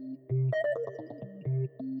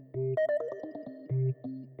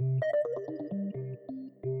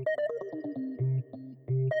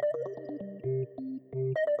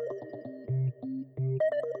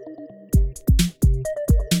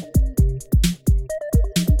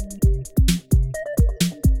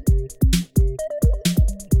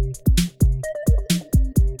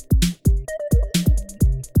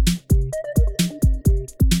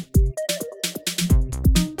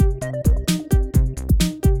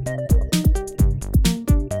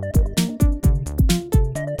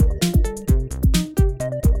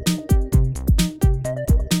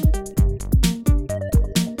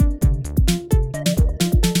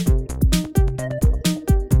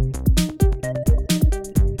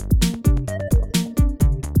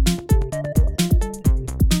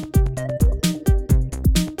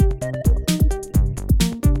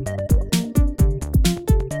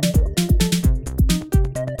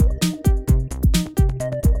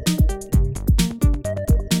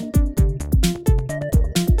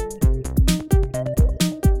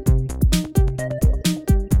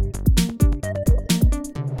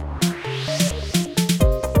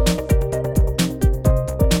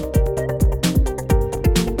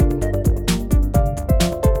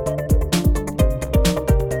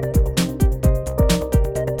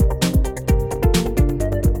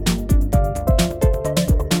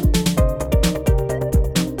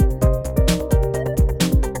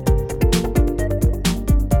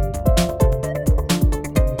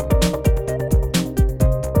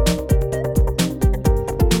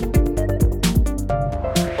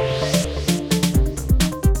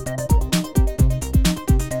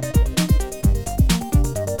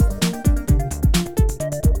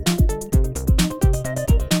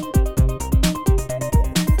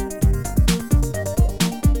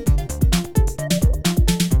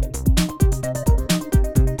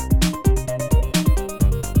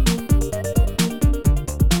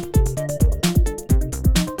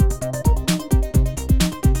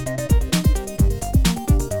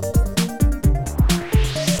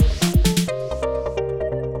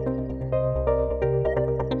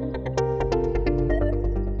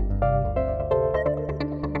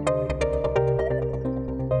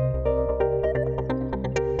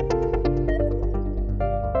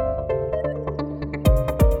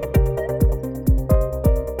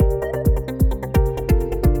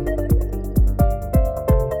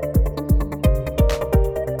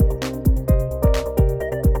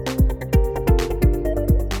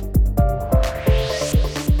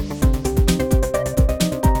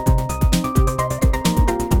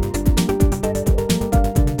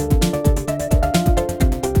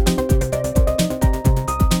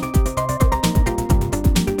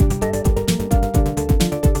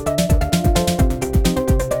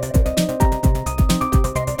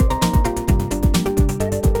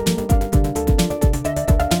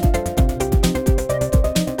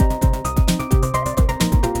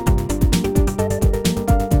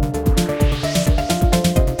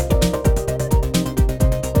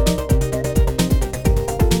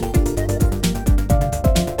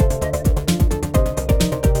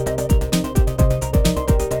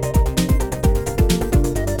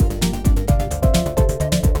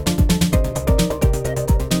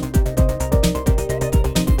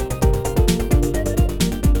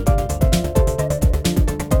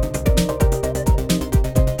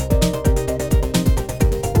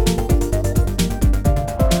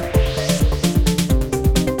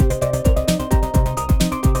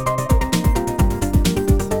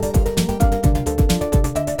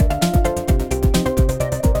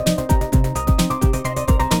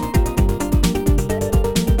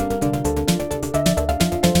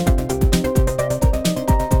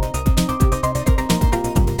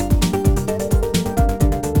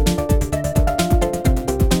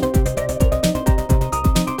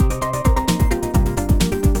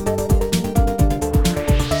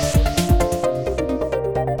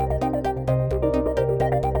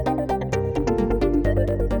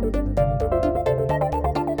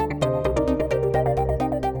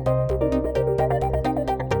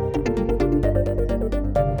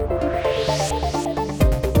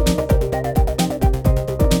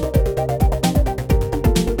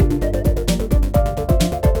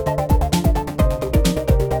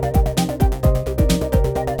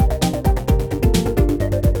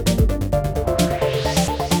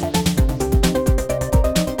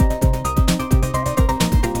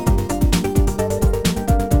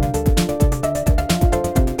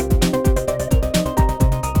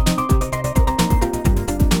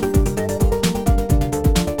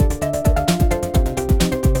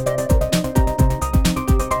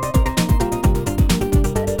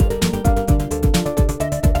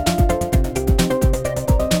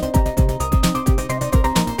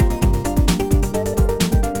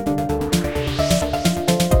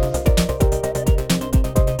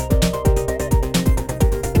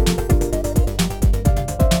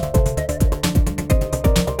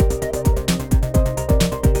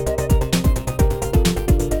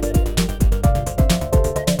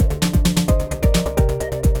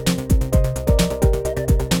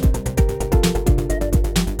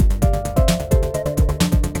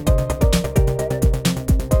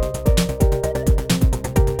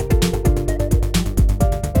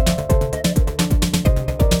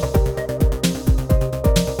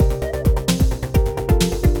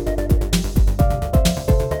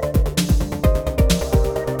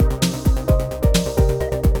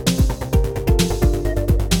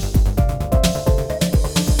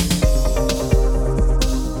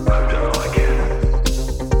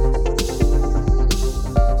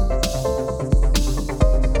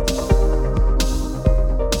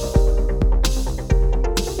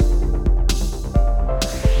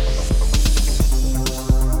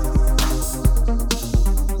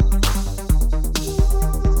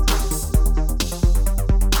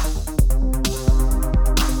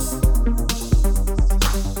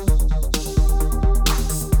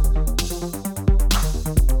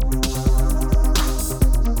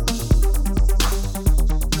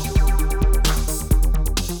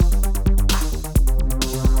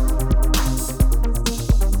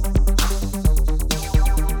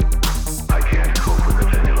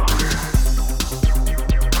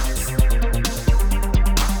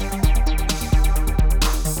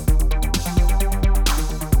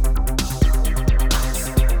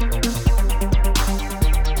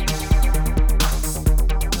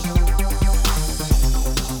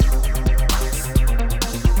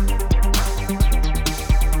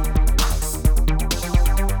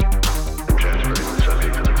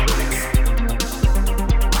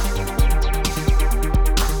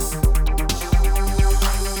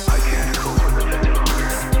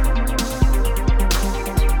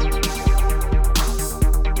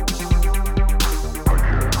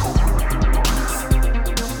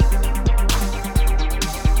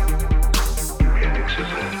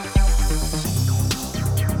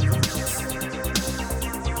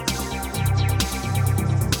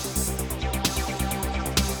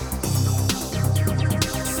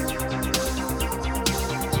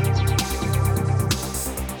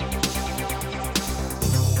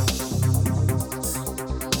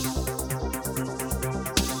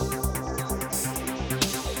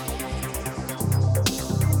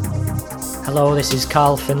 Hello, this is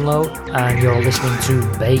Carl Finlow, and you're listening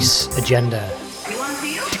to Bass Agenda.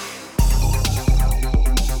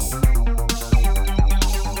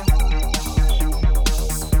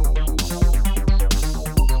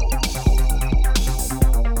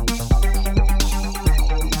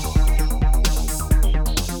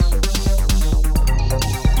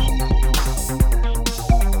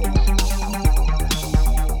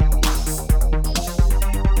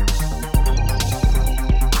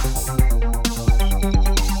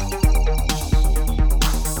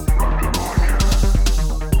 Dr. Mark.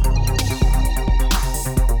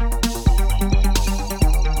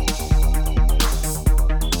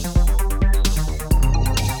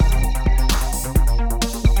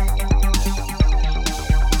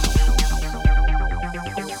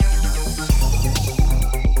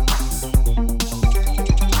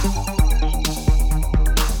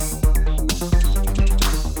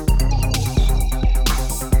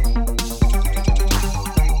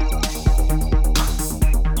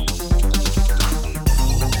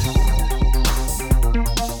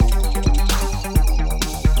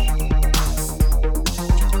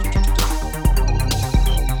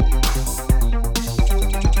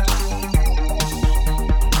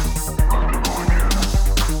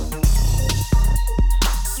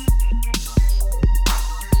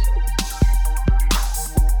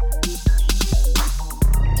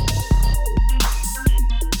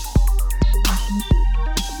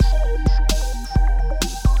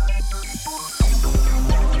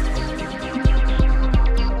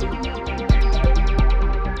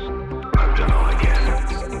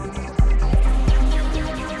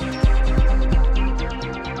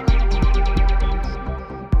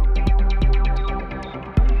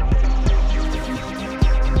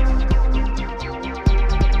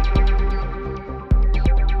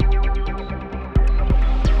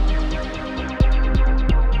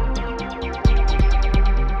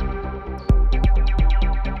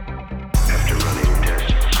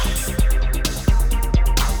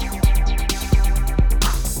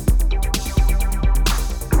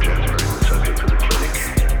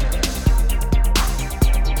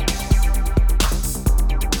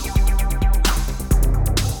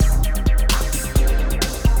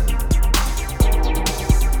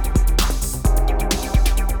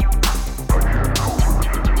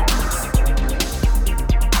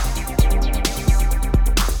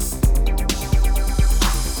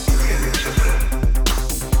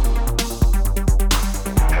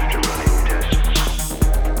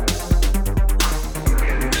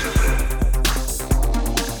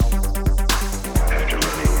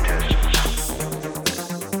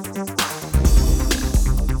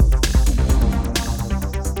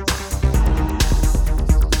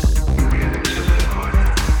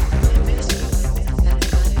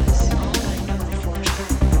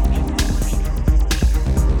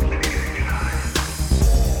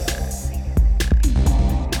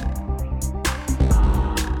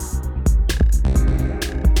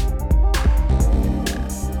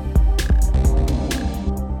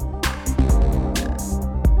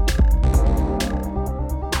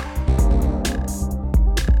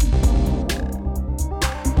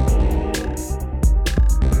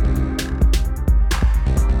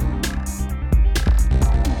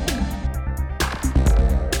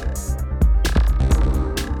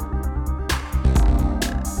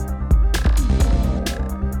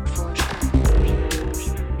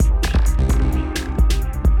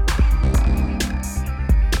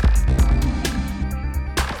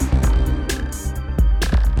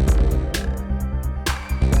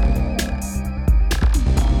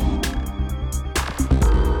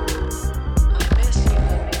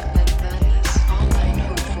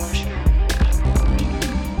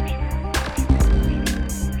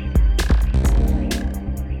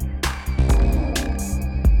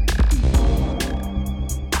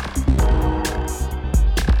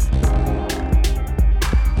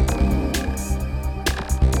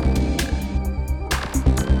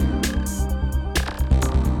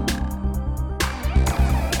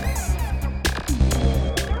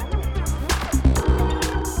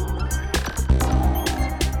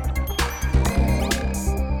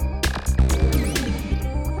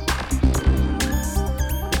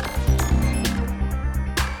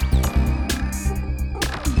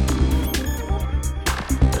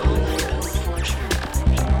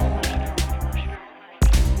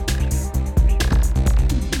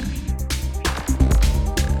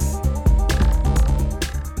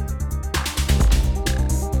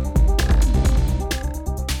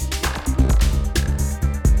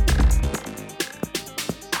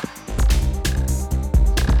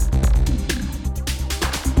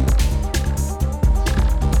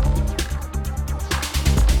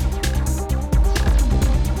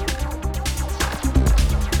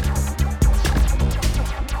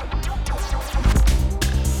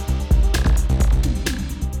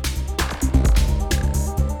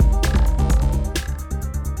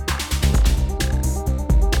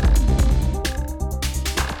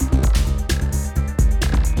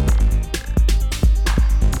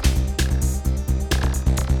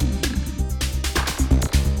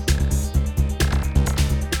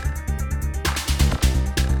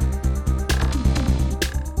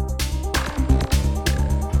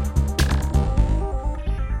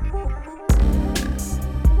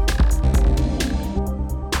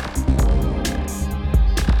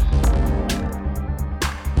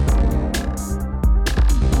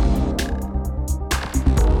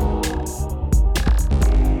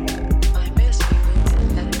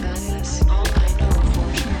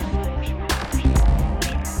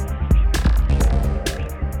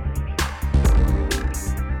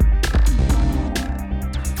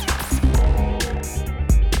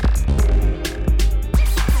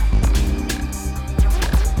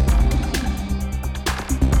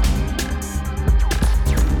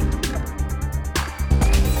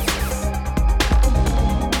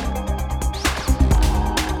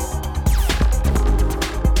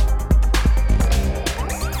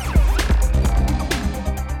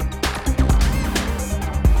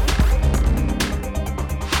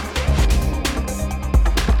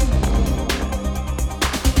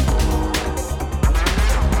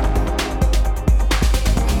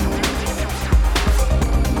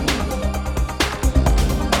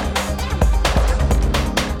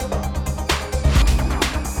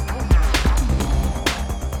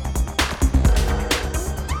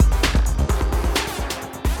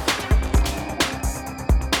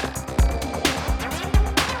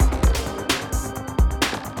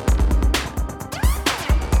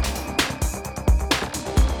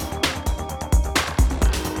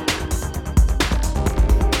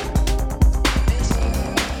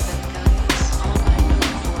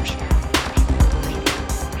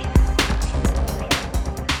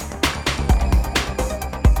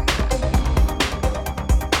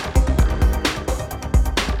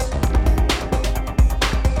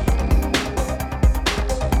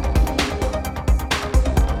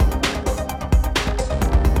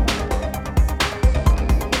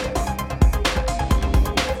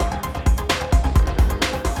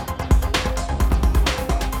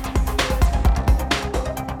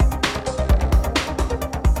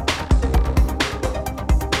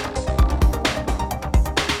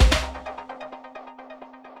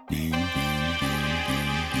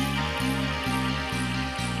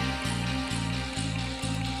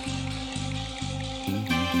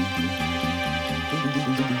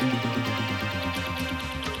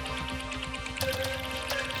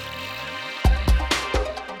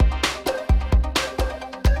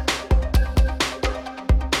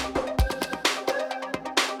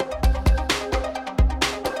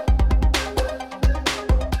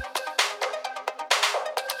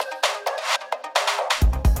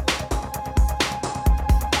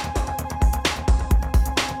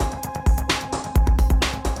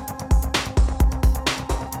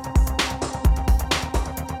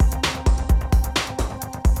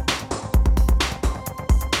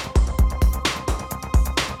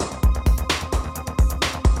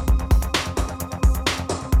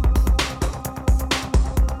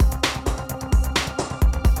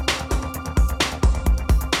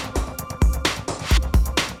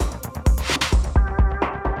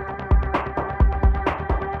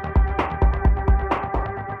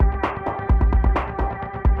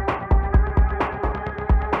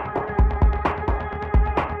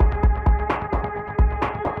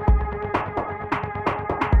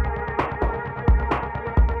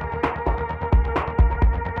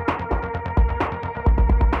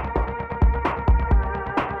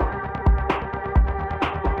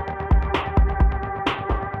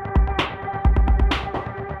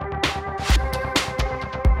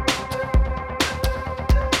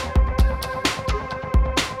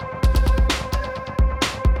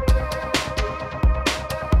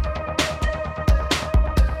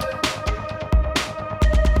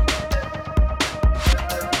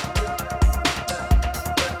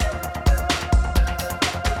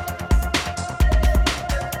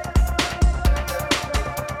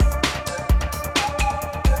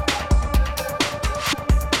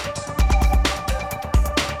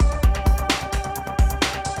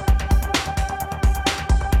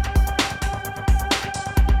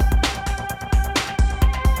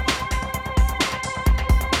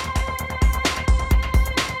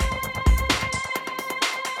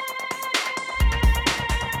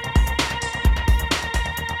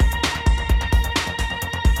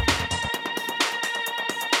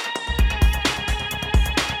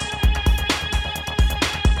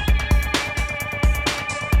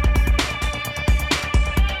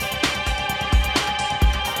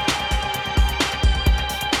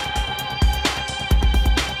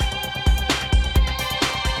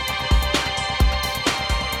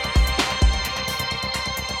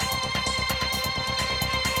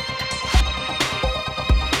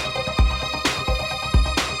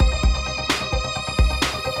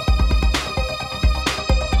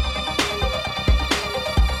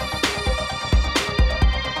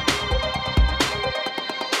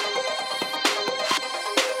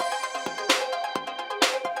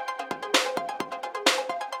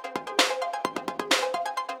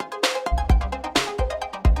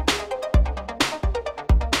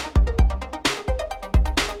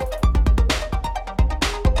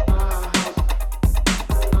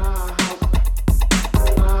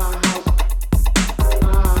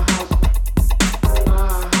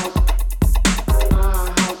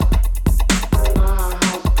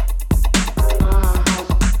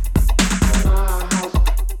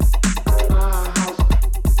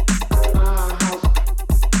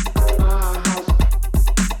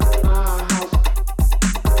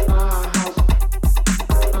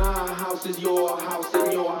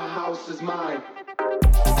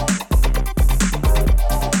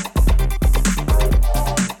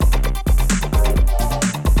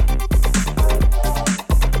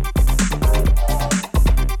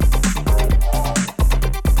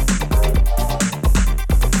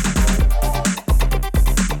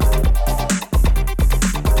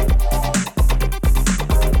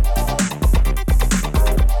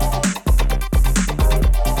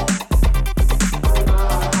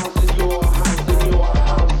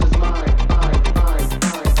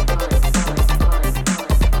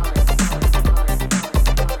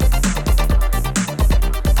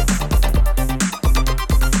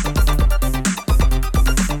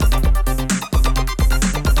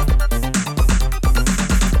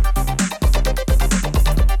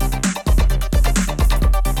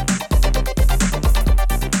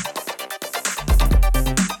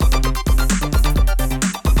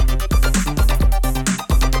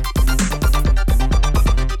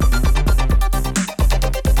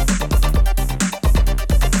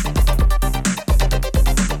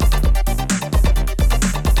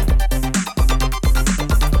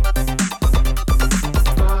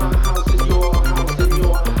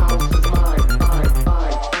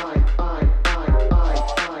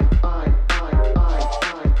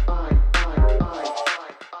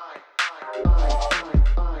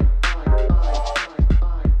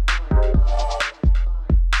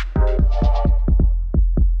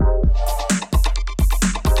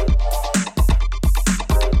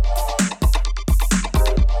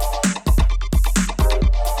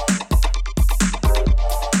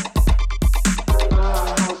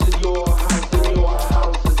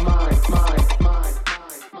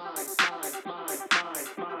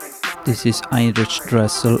 This is Heinrich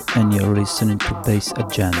Dressel and you're listening to Bass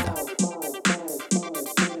Agenda.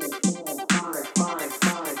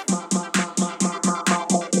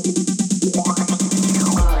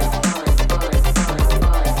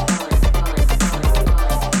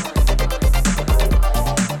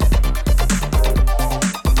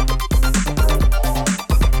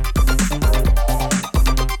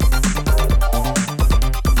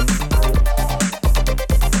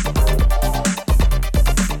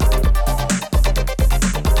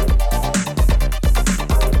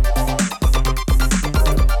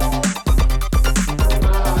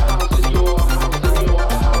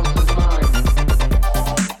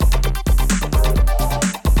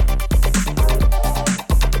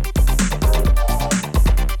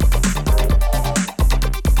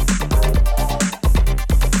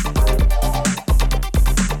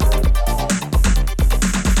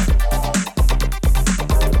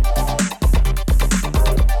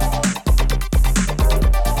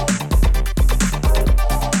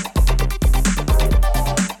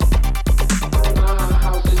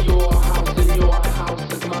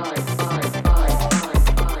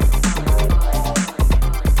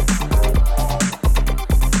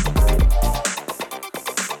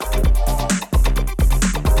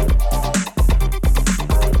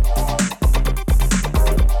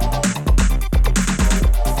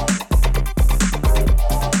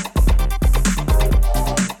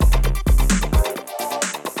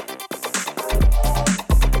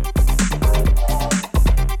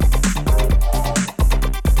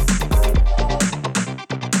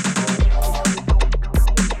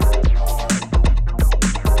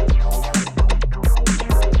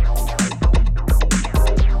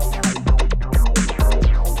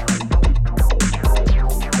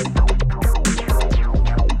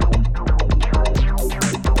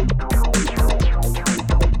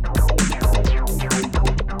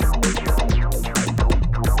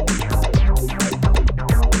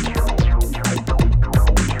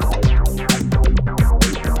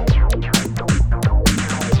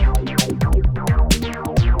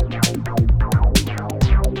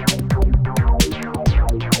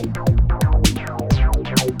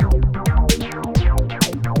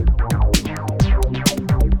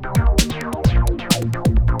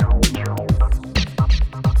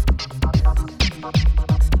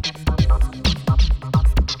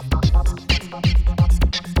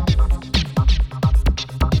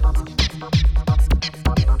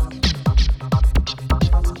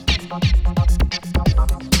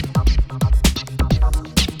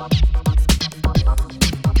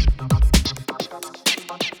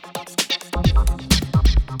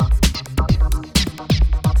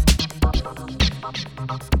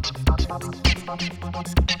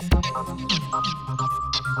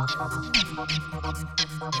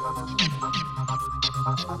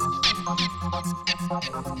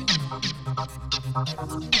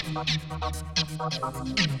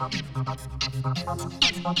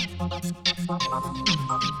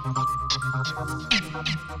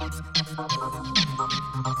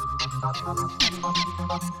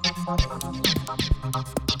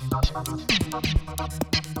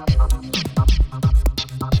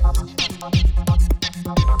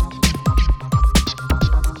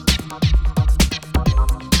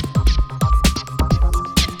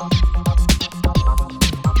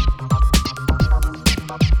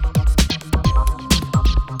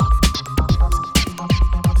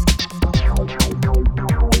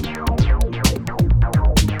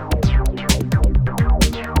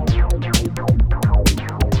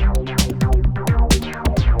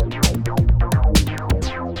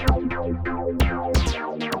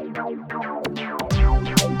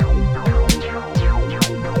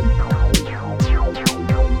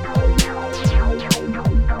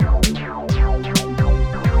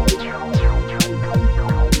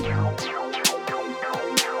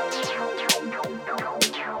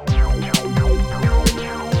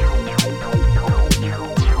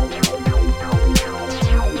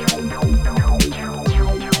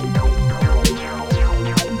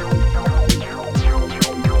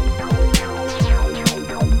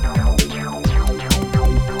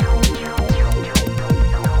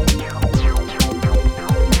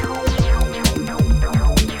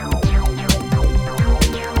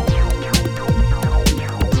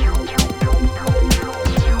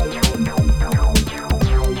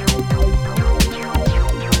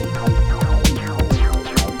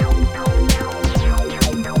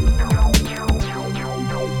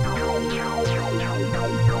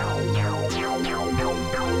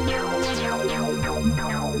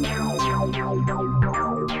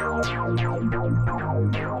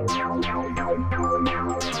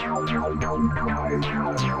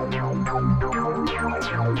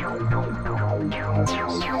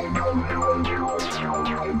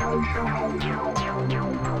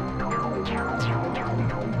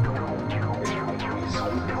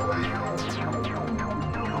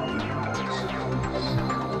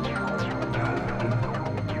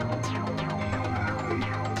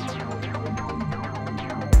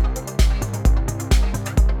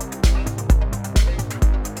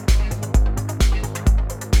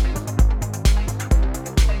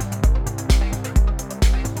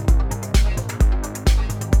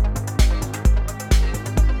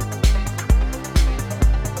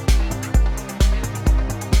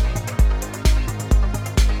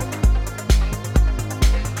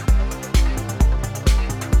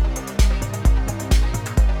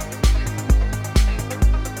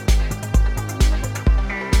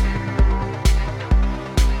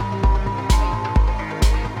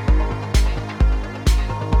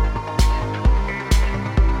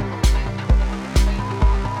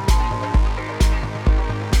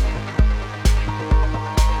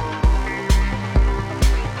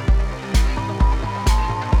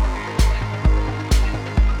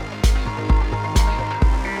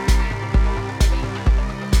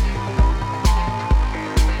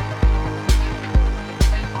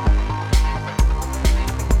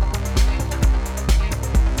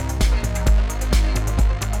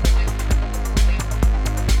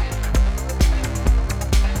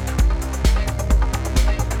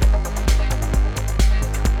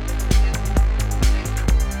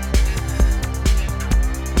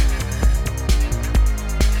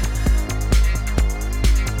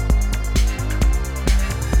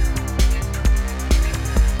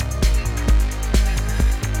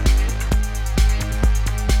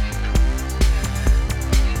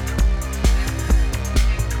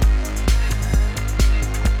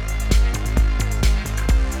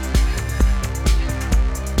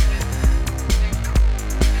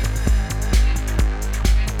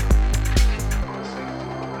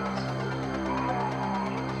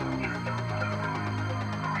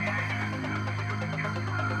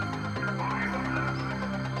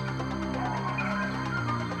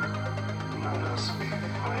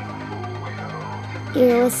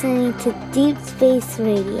 You're listening to Deep Space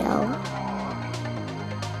Radio.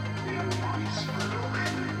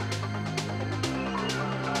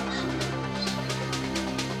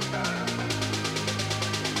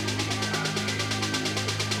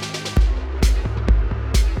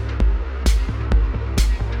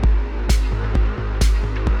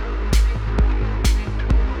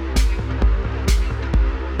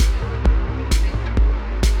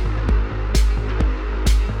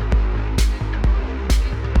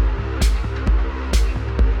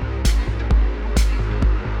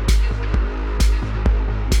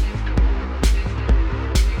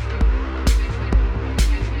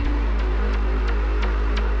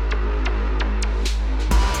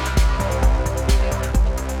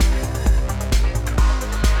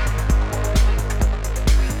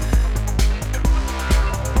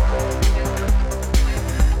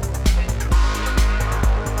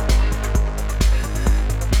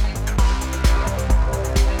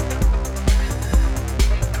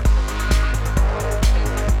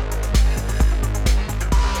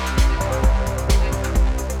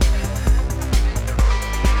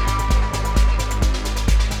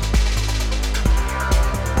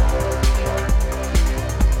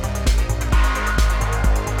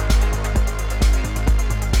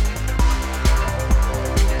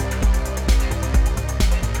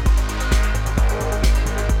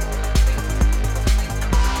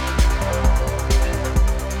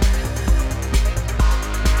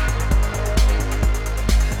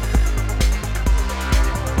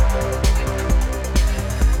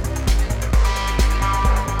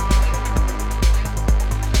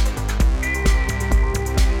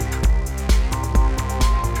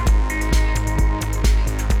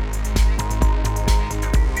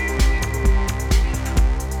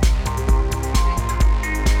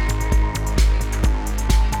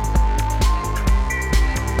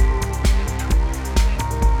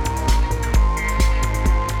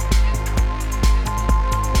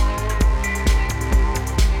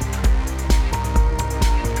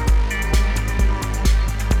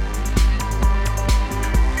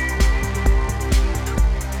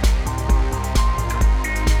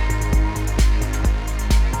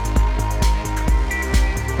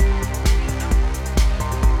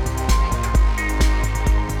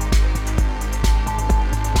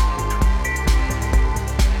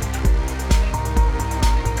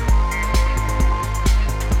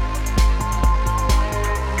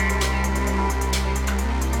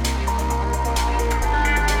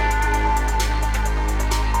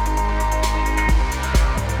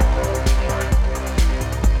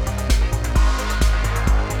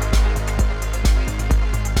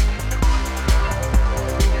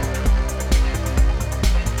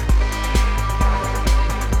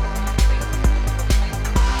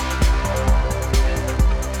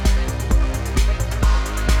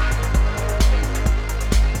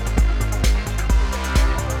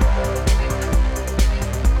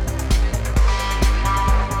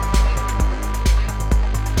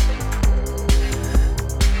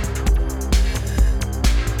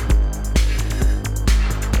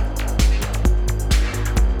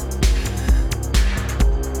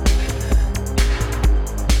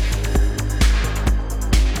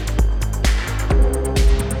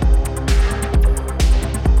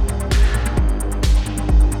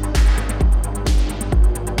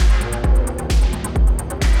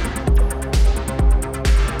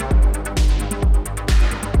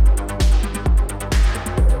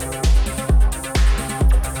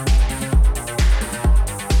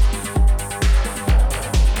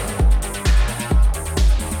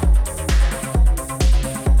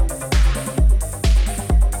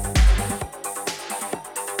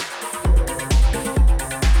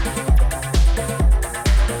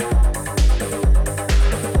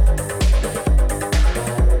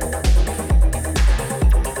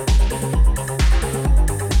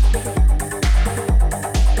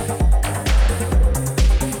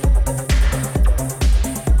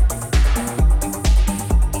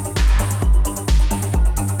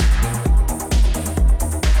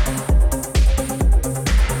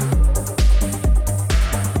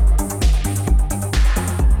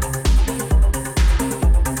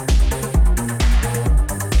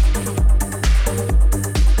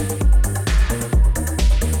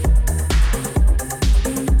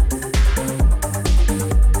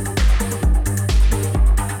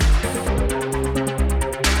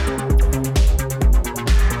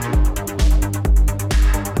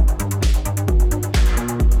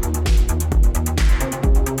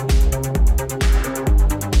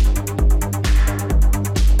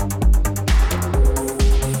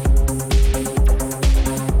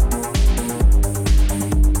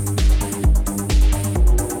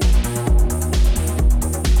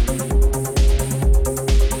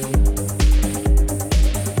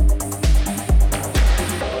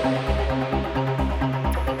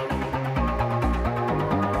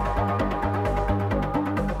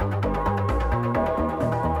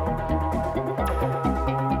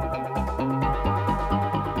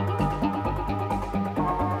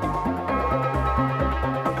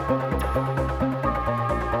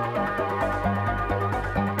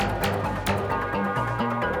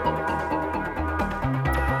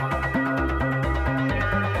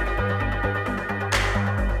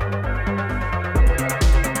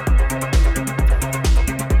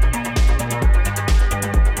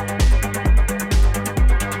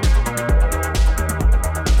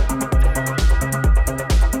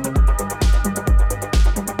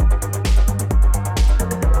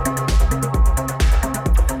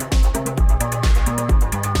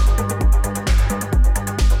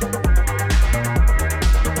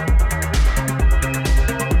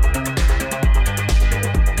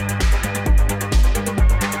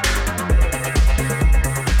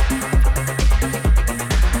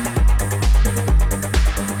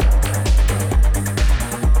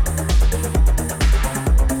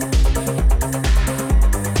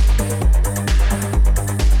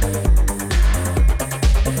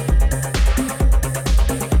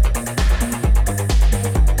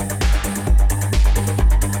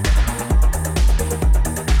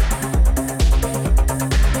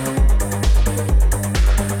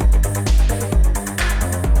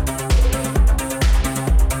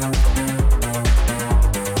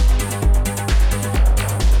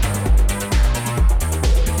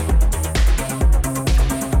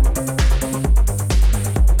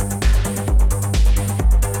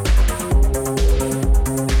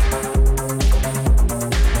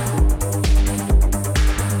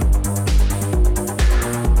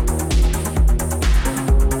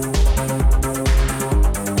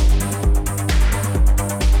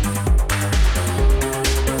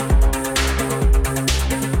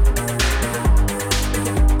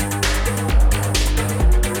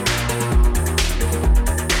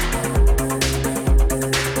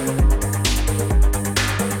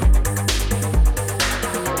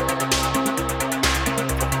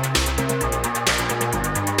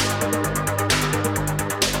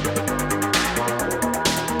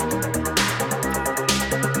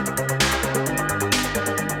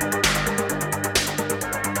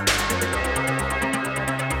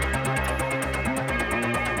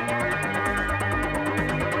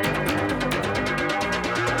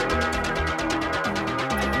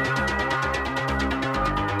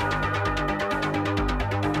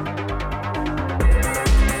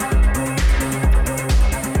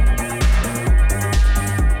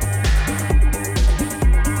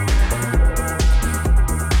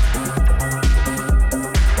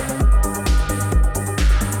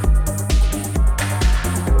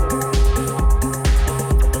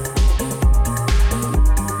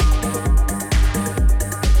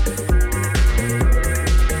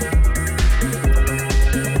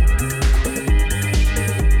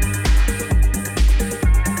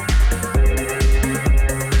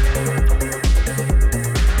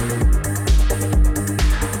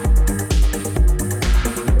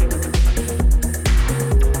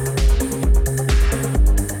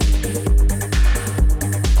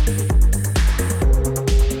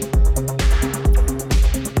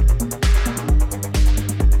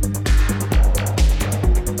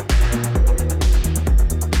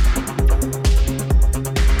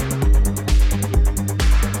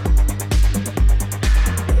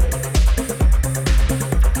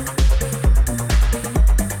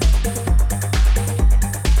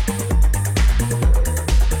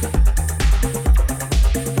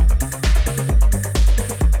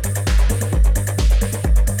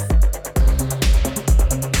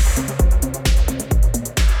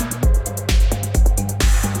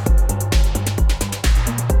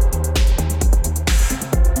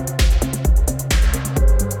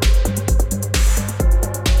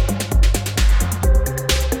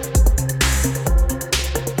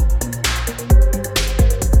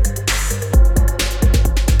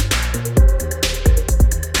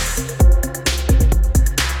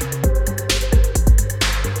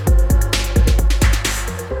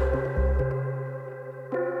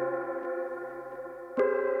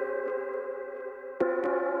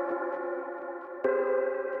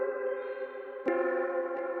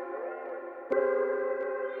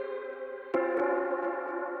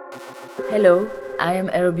 Hello, I am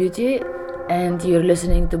Aero Beauty, and you're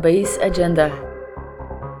listening to Bass Agenda.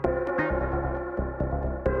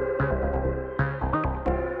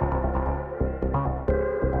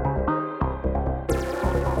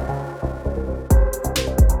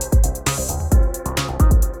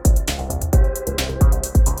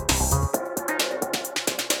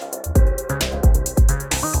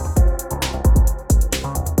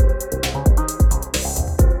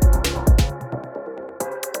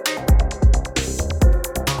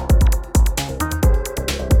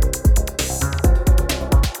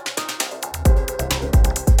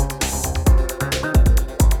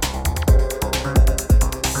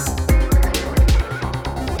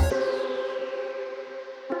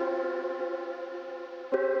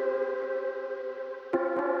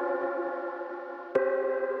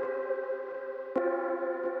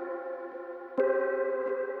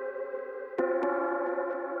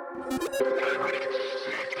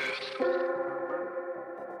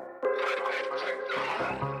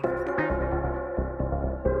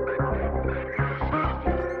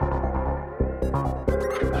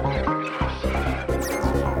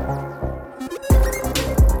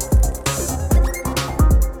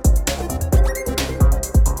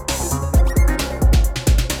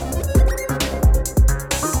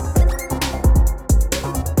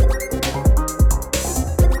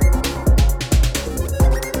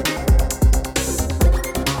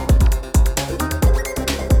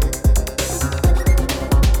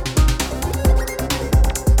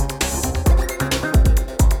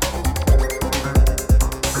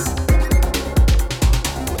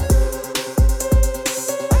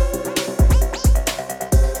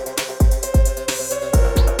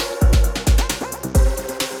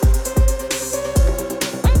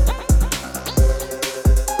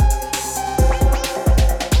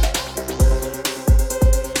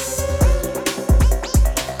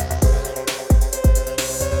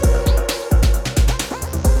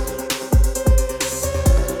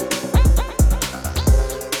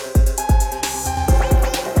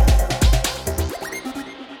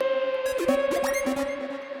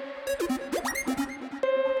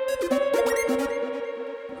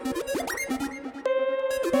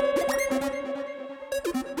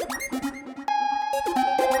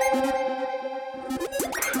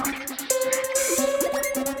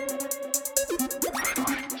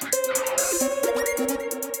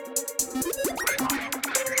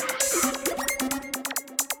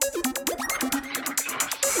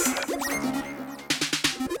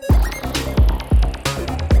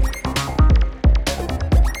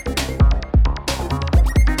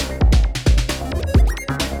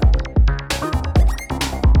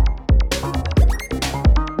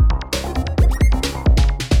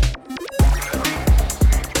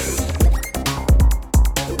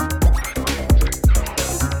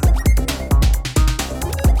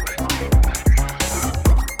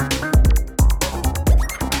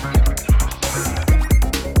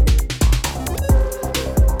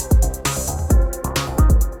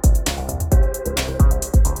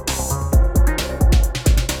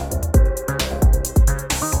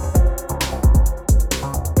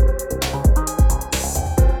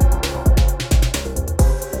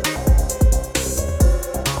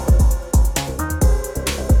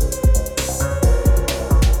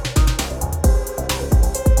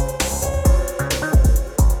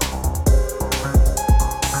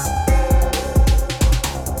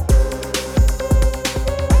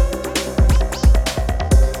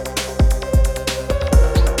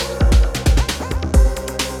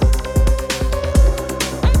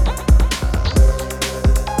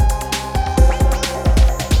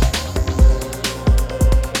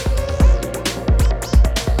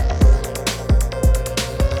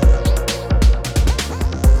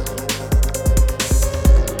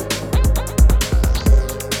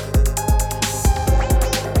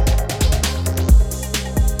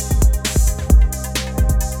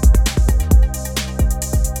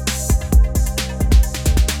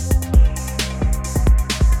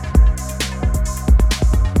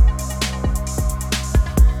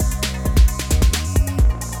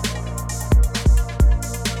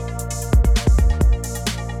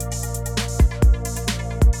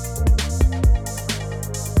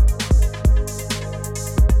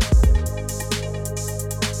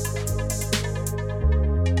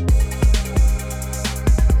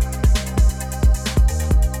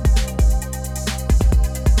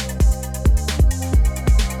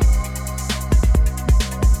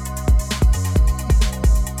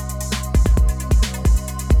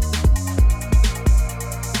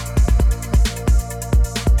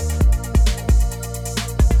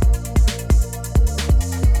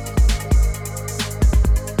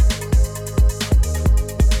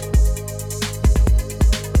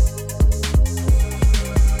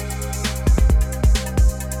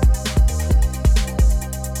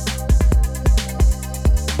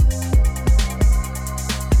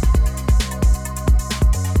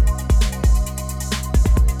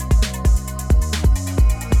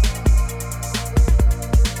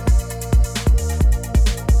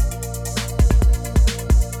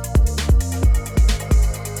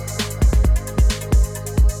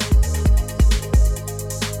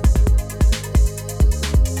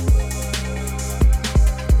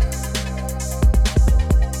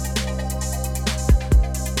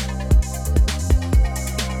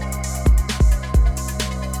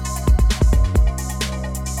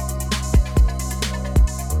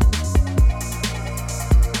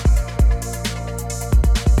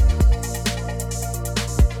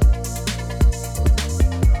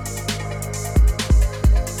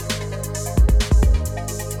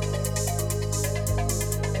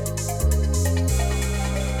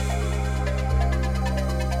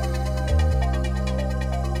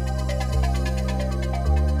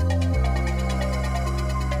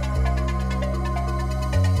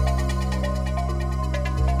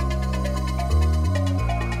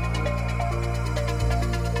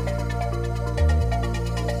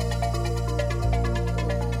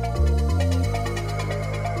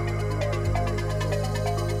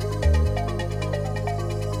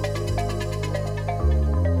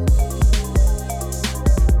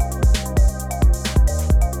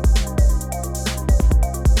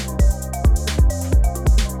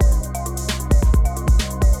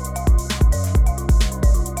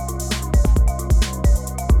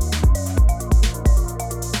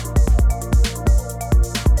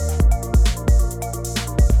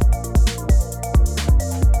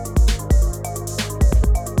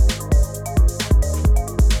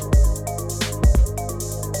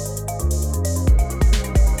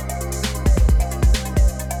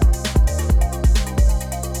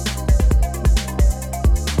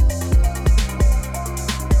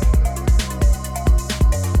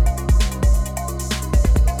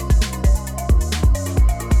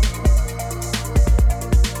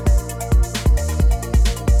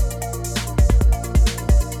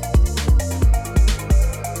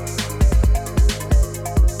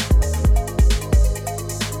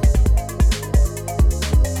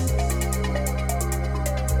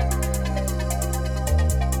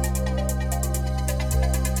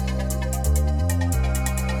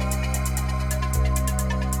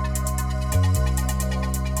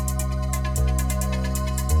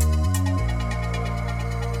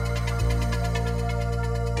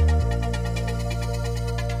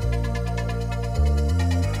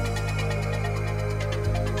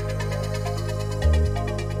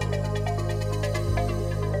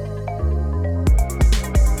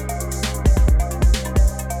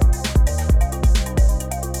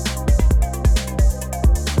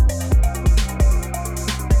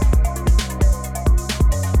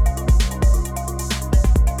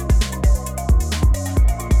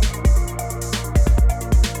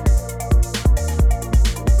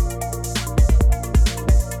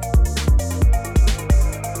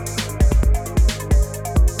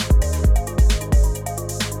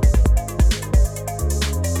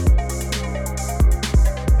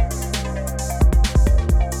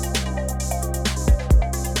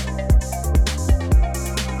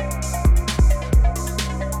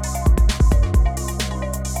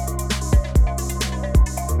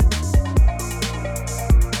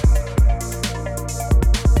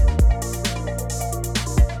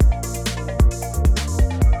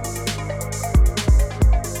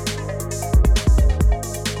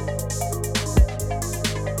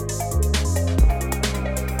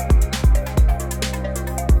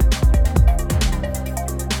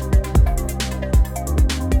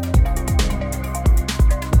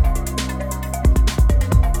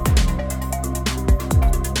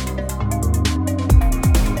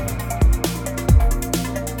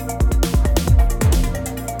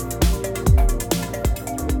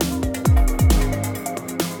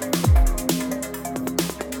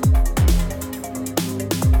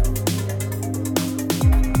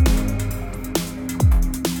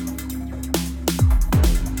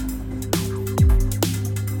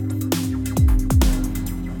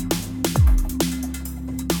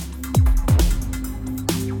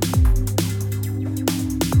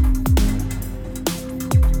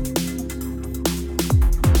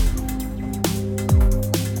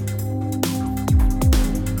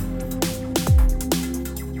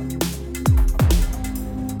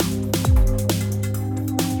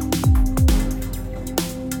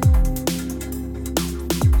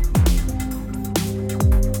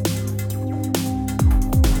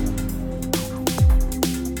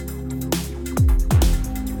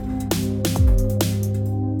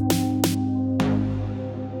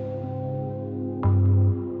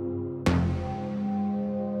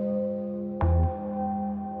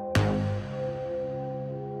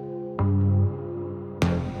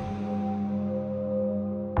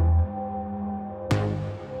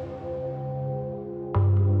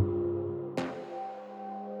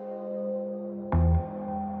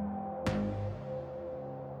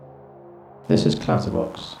 this is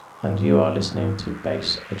Clatterbox, and you are listening to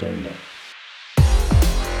Bass Agenda.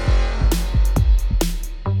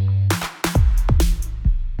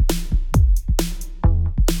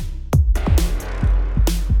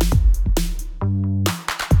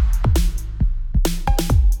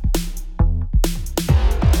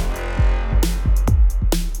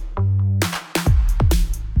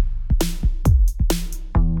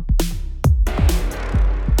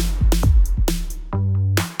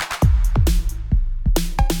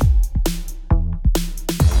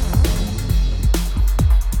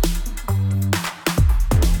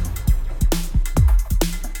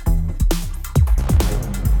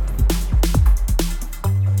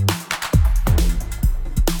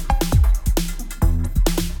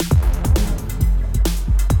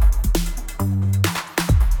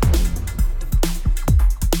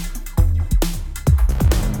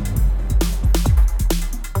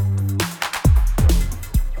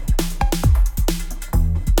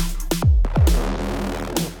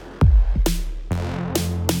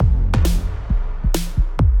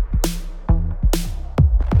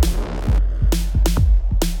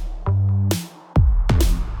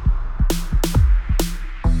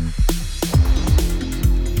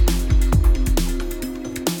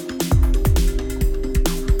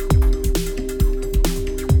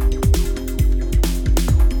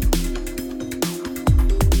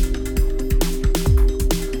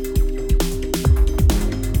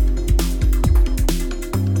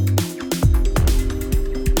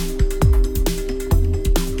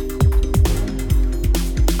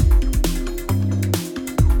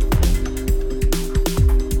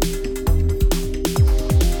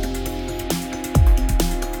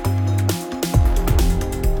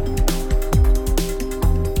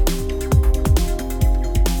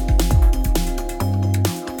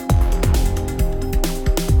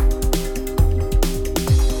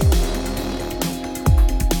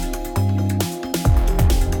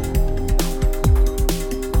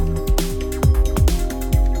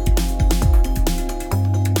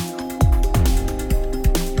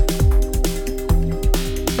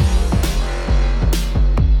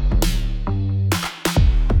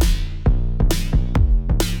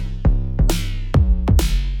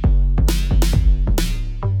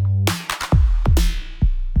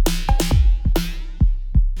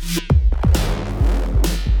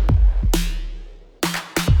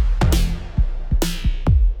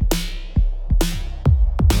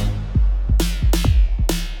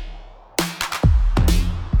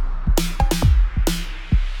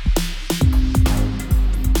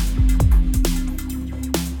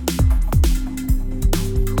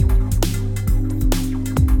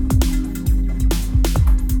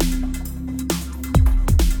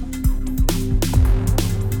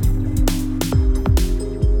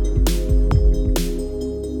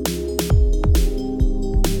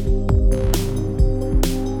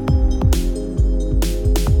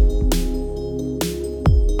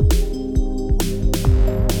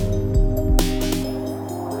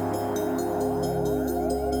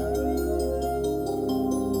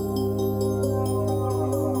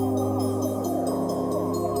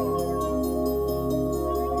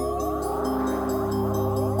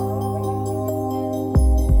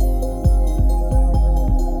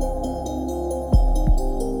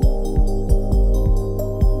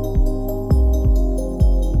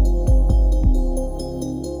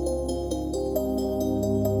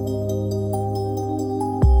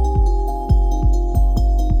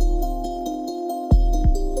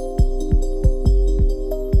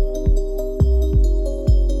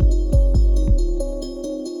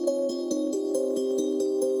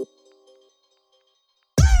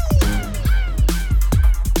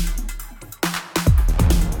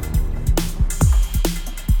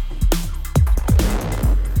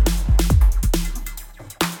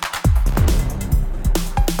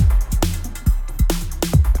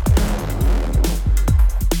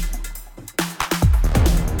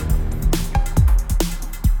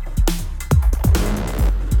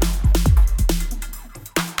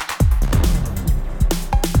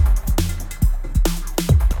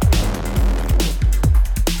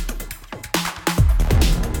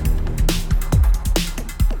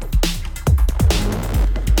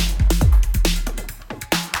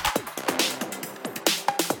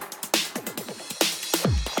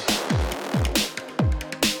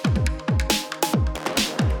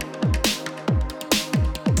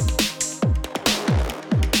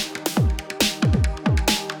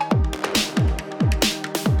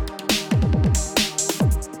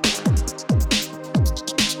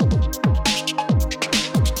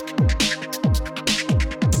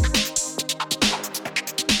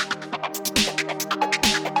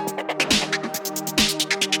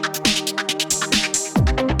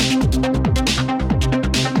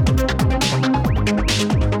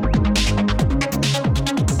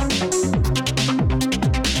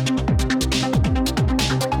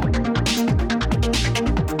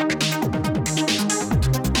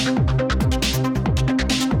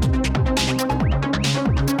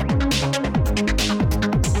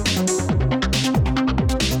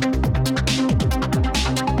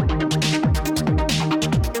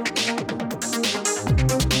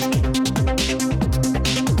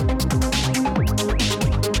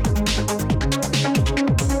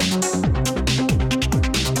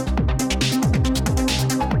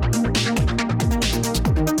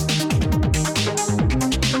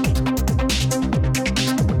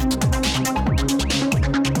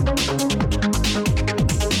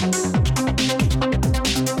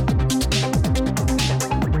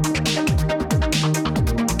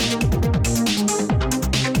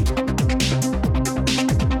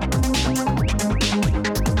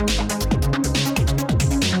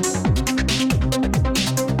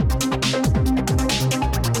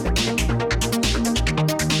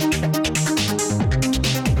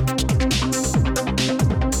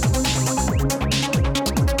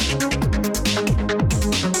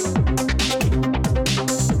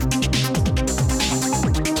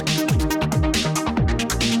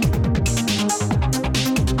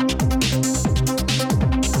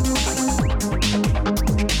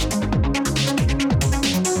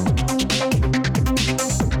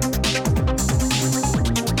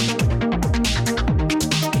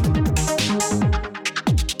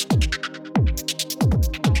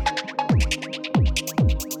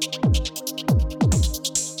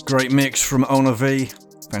 Great mix from Ona V.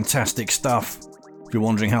 Fantastic stuff. If you're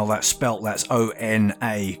wondering how that's spelt, that's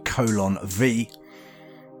ONA:V.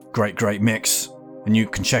 Great mix. And you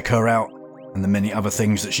can check her out and the many other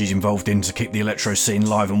things that she's involved in to keep the electro scene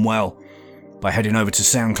live and well by heading over to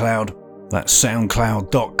SoundCloud. That's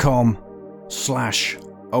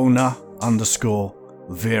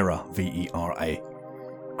soundcloud.com/Ona_Vera, V-E-R-A.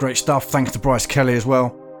 Great stuff. Thanks to Bryce Kelly as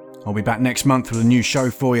well. I'll be back next month with a new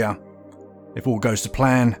show for you. If all goes to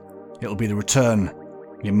plan, it'll be the return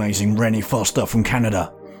of the amazing Rennie Foster from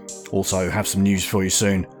Canada. Also have some news for you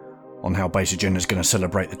soon on how Bass Agenda is going to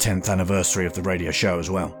celebrate the 10th anniversary of the radio show as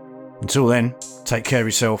well. Until then, take care of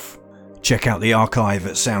yourself. Check out the archive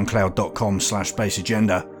at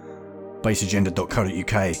soundcloud.com/bassagenda,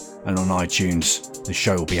 bassagenda.co.uk, and on iTunes. The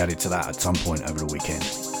show will be added to that at some point over the weekend.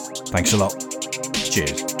 Thanks a lot.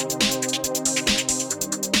 Cheers.